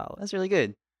good. Solid. That's really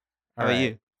good. How All about right.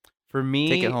 you? For me,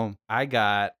 Take it home. I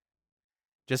got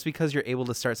just because you're able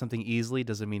to start something easily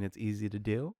doesn't mean it's easy to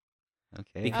do. Okay.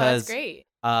 Oh, Because that's great.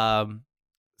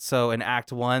 So in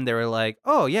Act 1, they were like,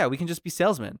 "Oh yeah, we can just be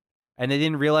salesmen," and they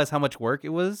didn't realize how much work it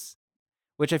was,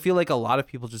 which I feel like a lot of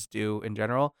people just do in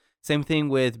general. Same thing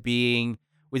with being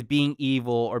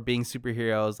evil or being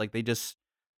superheroes. Like they just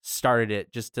started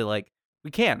it just to like,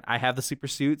 we can. I have the super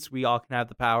suits. We all can have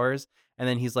the powers. And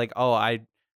then he's like, "Oh, I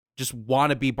just want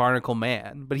to be Barnacle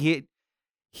Man," but he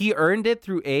earned it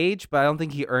through age, but I don't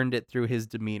think he earned it through his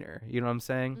demeanor. You know what I'm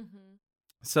saying? Mhm.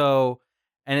 So,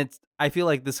 and I feel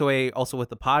like this way also with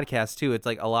the podcast too. It's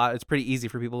like it's pretty easy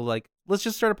for people to like, let's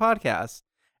just start a podcast.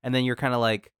 And then you're kind of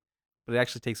like, but it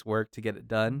actually takes work to get it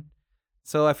done.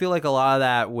 So I feel like a lot of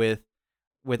that with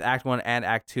Act 1 and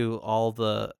Act 2, all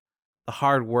the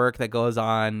hard work that goes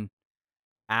on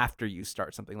after you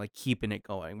start something, like keeping it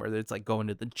going, whether it's like going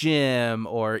to the gym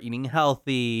or eating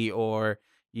healthy or,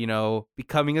 you know,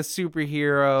 becoming a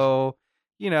superhero.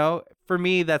 You know, for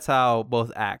me, that's how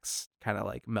both acts kind of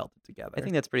like melted together. I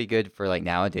think that's pretty good for like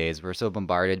nowadays. We're so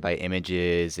bombarded by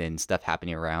images and stuff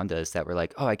happening around us that we're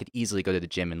like, oh, I could easily go to the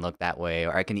gym and look that way,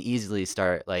 or I can easily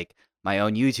start like my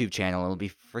own YouTube channel. It'll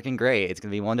be freaking great. It's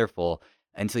gonna be wonderful.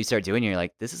 Until you start doing it, you're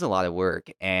like, this is a lot of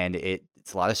work, and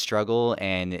it's a lot of struggle,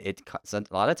 and a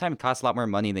lot of time it costs a lot more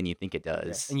money than you think it Yeah.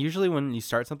 does. And usually when you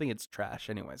start something, it's trash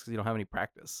anyways because you don't have any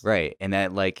practice. Right. And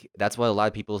that's why a lot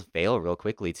of people fail real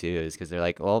quickly too, is because they're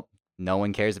like, well, no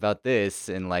one cares about this,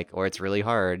 and like, or it's really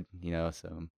hard,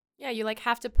 so. Yeah, you like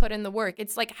have to put in the work.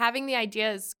 It's like having the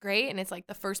idea is great and it's like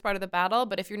the first part of the battle,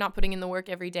 but if you're not putting in the work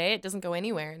every day, it doesn't go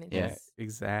anywhere. And it Yeah, just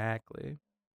exactly.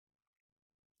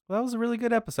 Well, that was a really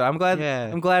good episode. I'm glad. Yeah.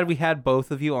 I'm glad we had both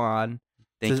of you on.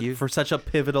 Thank you. for such a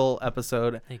pivotal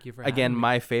episode. Thank you for Again, having me.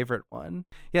 my favorite one.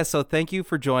 Yeah. So thank you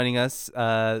for joining us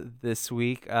this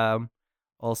week.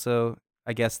 Also,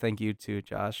 I guess thank you to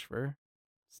Josh for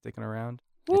sticking around.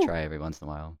 I try every once in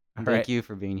a while. All Thank right. you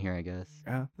for being here, I guess.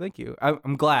 Thank you.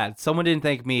 I'm glad someone didn't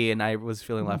thank me, and I was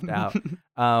feeling left out.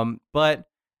 But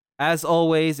as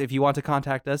always, if you want to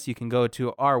contact us, you can go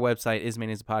to our website,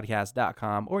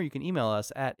 ismanisapodcast.com, or you can email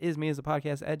us at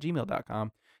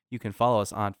ismanisapodcast@gmail.com. You can follow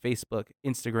us on Facebook,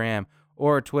 Instagram,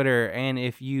 or Twitter. And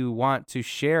if you want to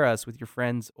share us with your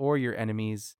friends or your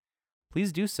enemies,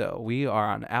 please do so. We are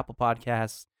on Apple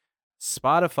Podcasts,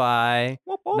 Spotify,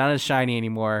 not as shiny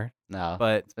anymore, No,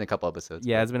 but it's been a couple episodes.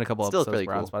 yeah, but it's been a couple still episodes pretty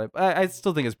we're on cool. Spotify. But I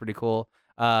still think it's pretty cool.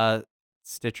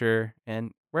 Stitcher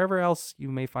and wherever else you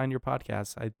may find your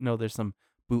podcasts. I know there's some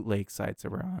bootleg sites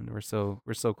that we're on. We're so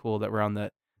cool that we're on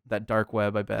that dark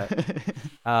web, I bet.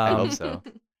 I hope so.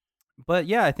 But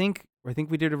yeah, I think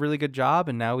we did a really good job,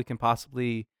 and now we can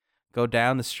possibly go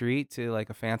down the street to like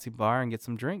a fancy bar and get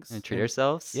some drinks. And treat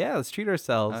ourselves? Yeah, let's treat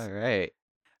ourselves. All right.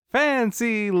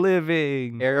 Fancy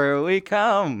living. Here we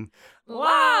come.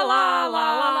 la la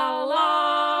la la la.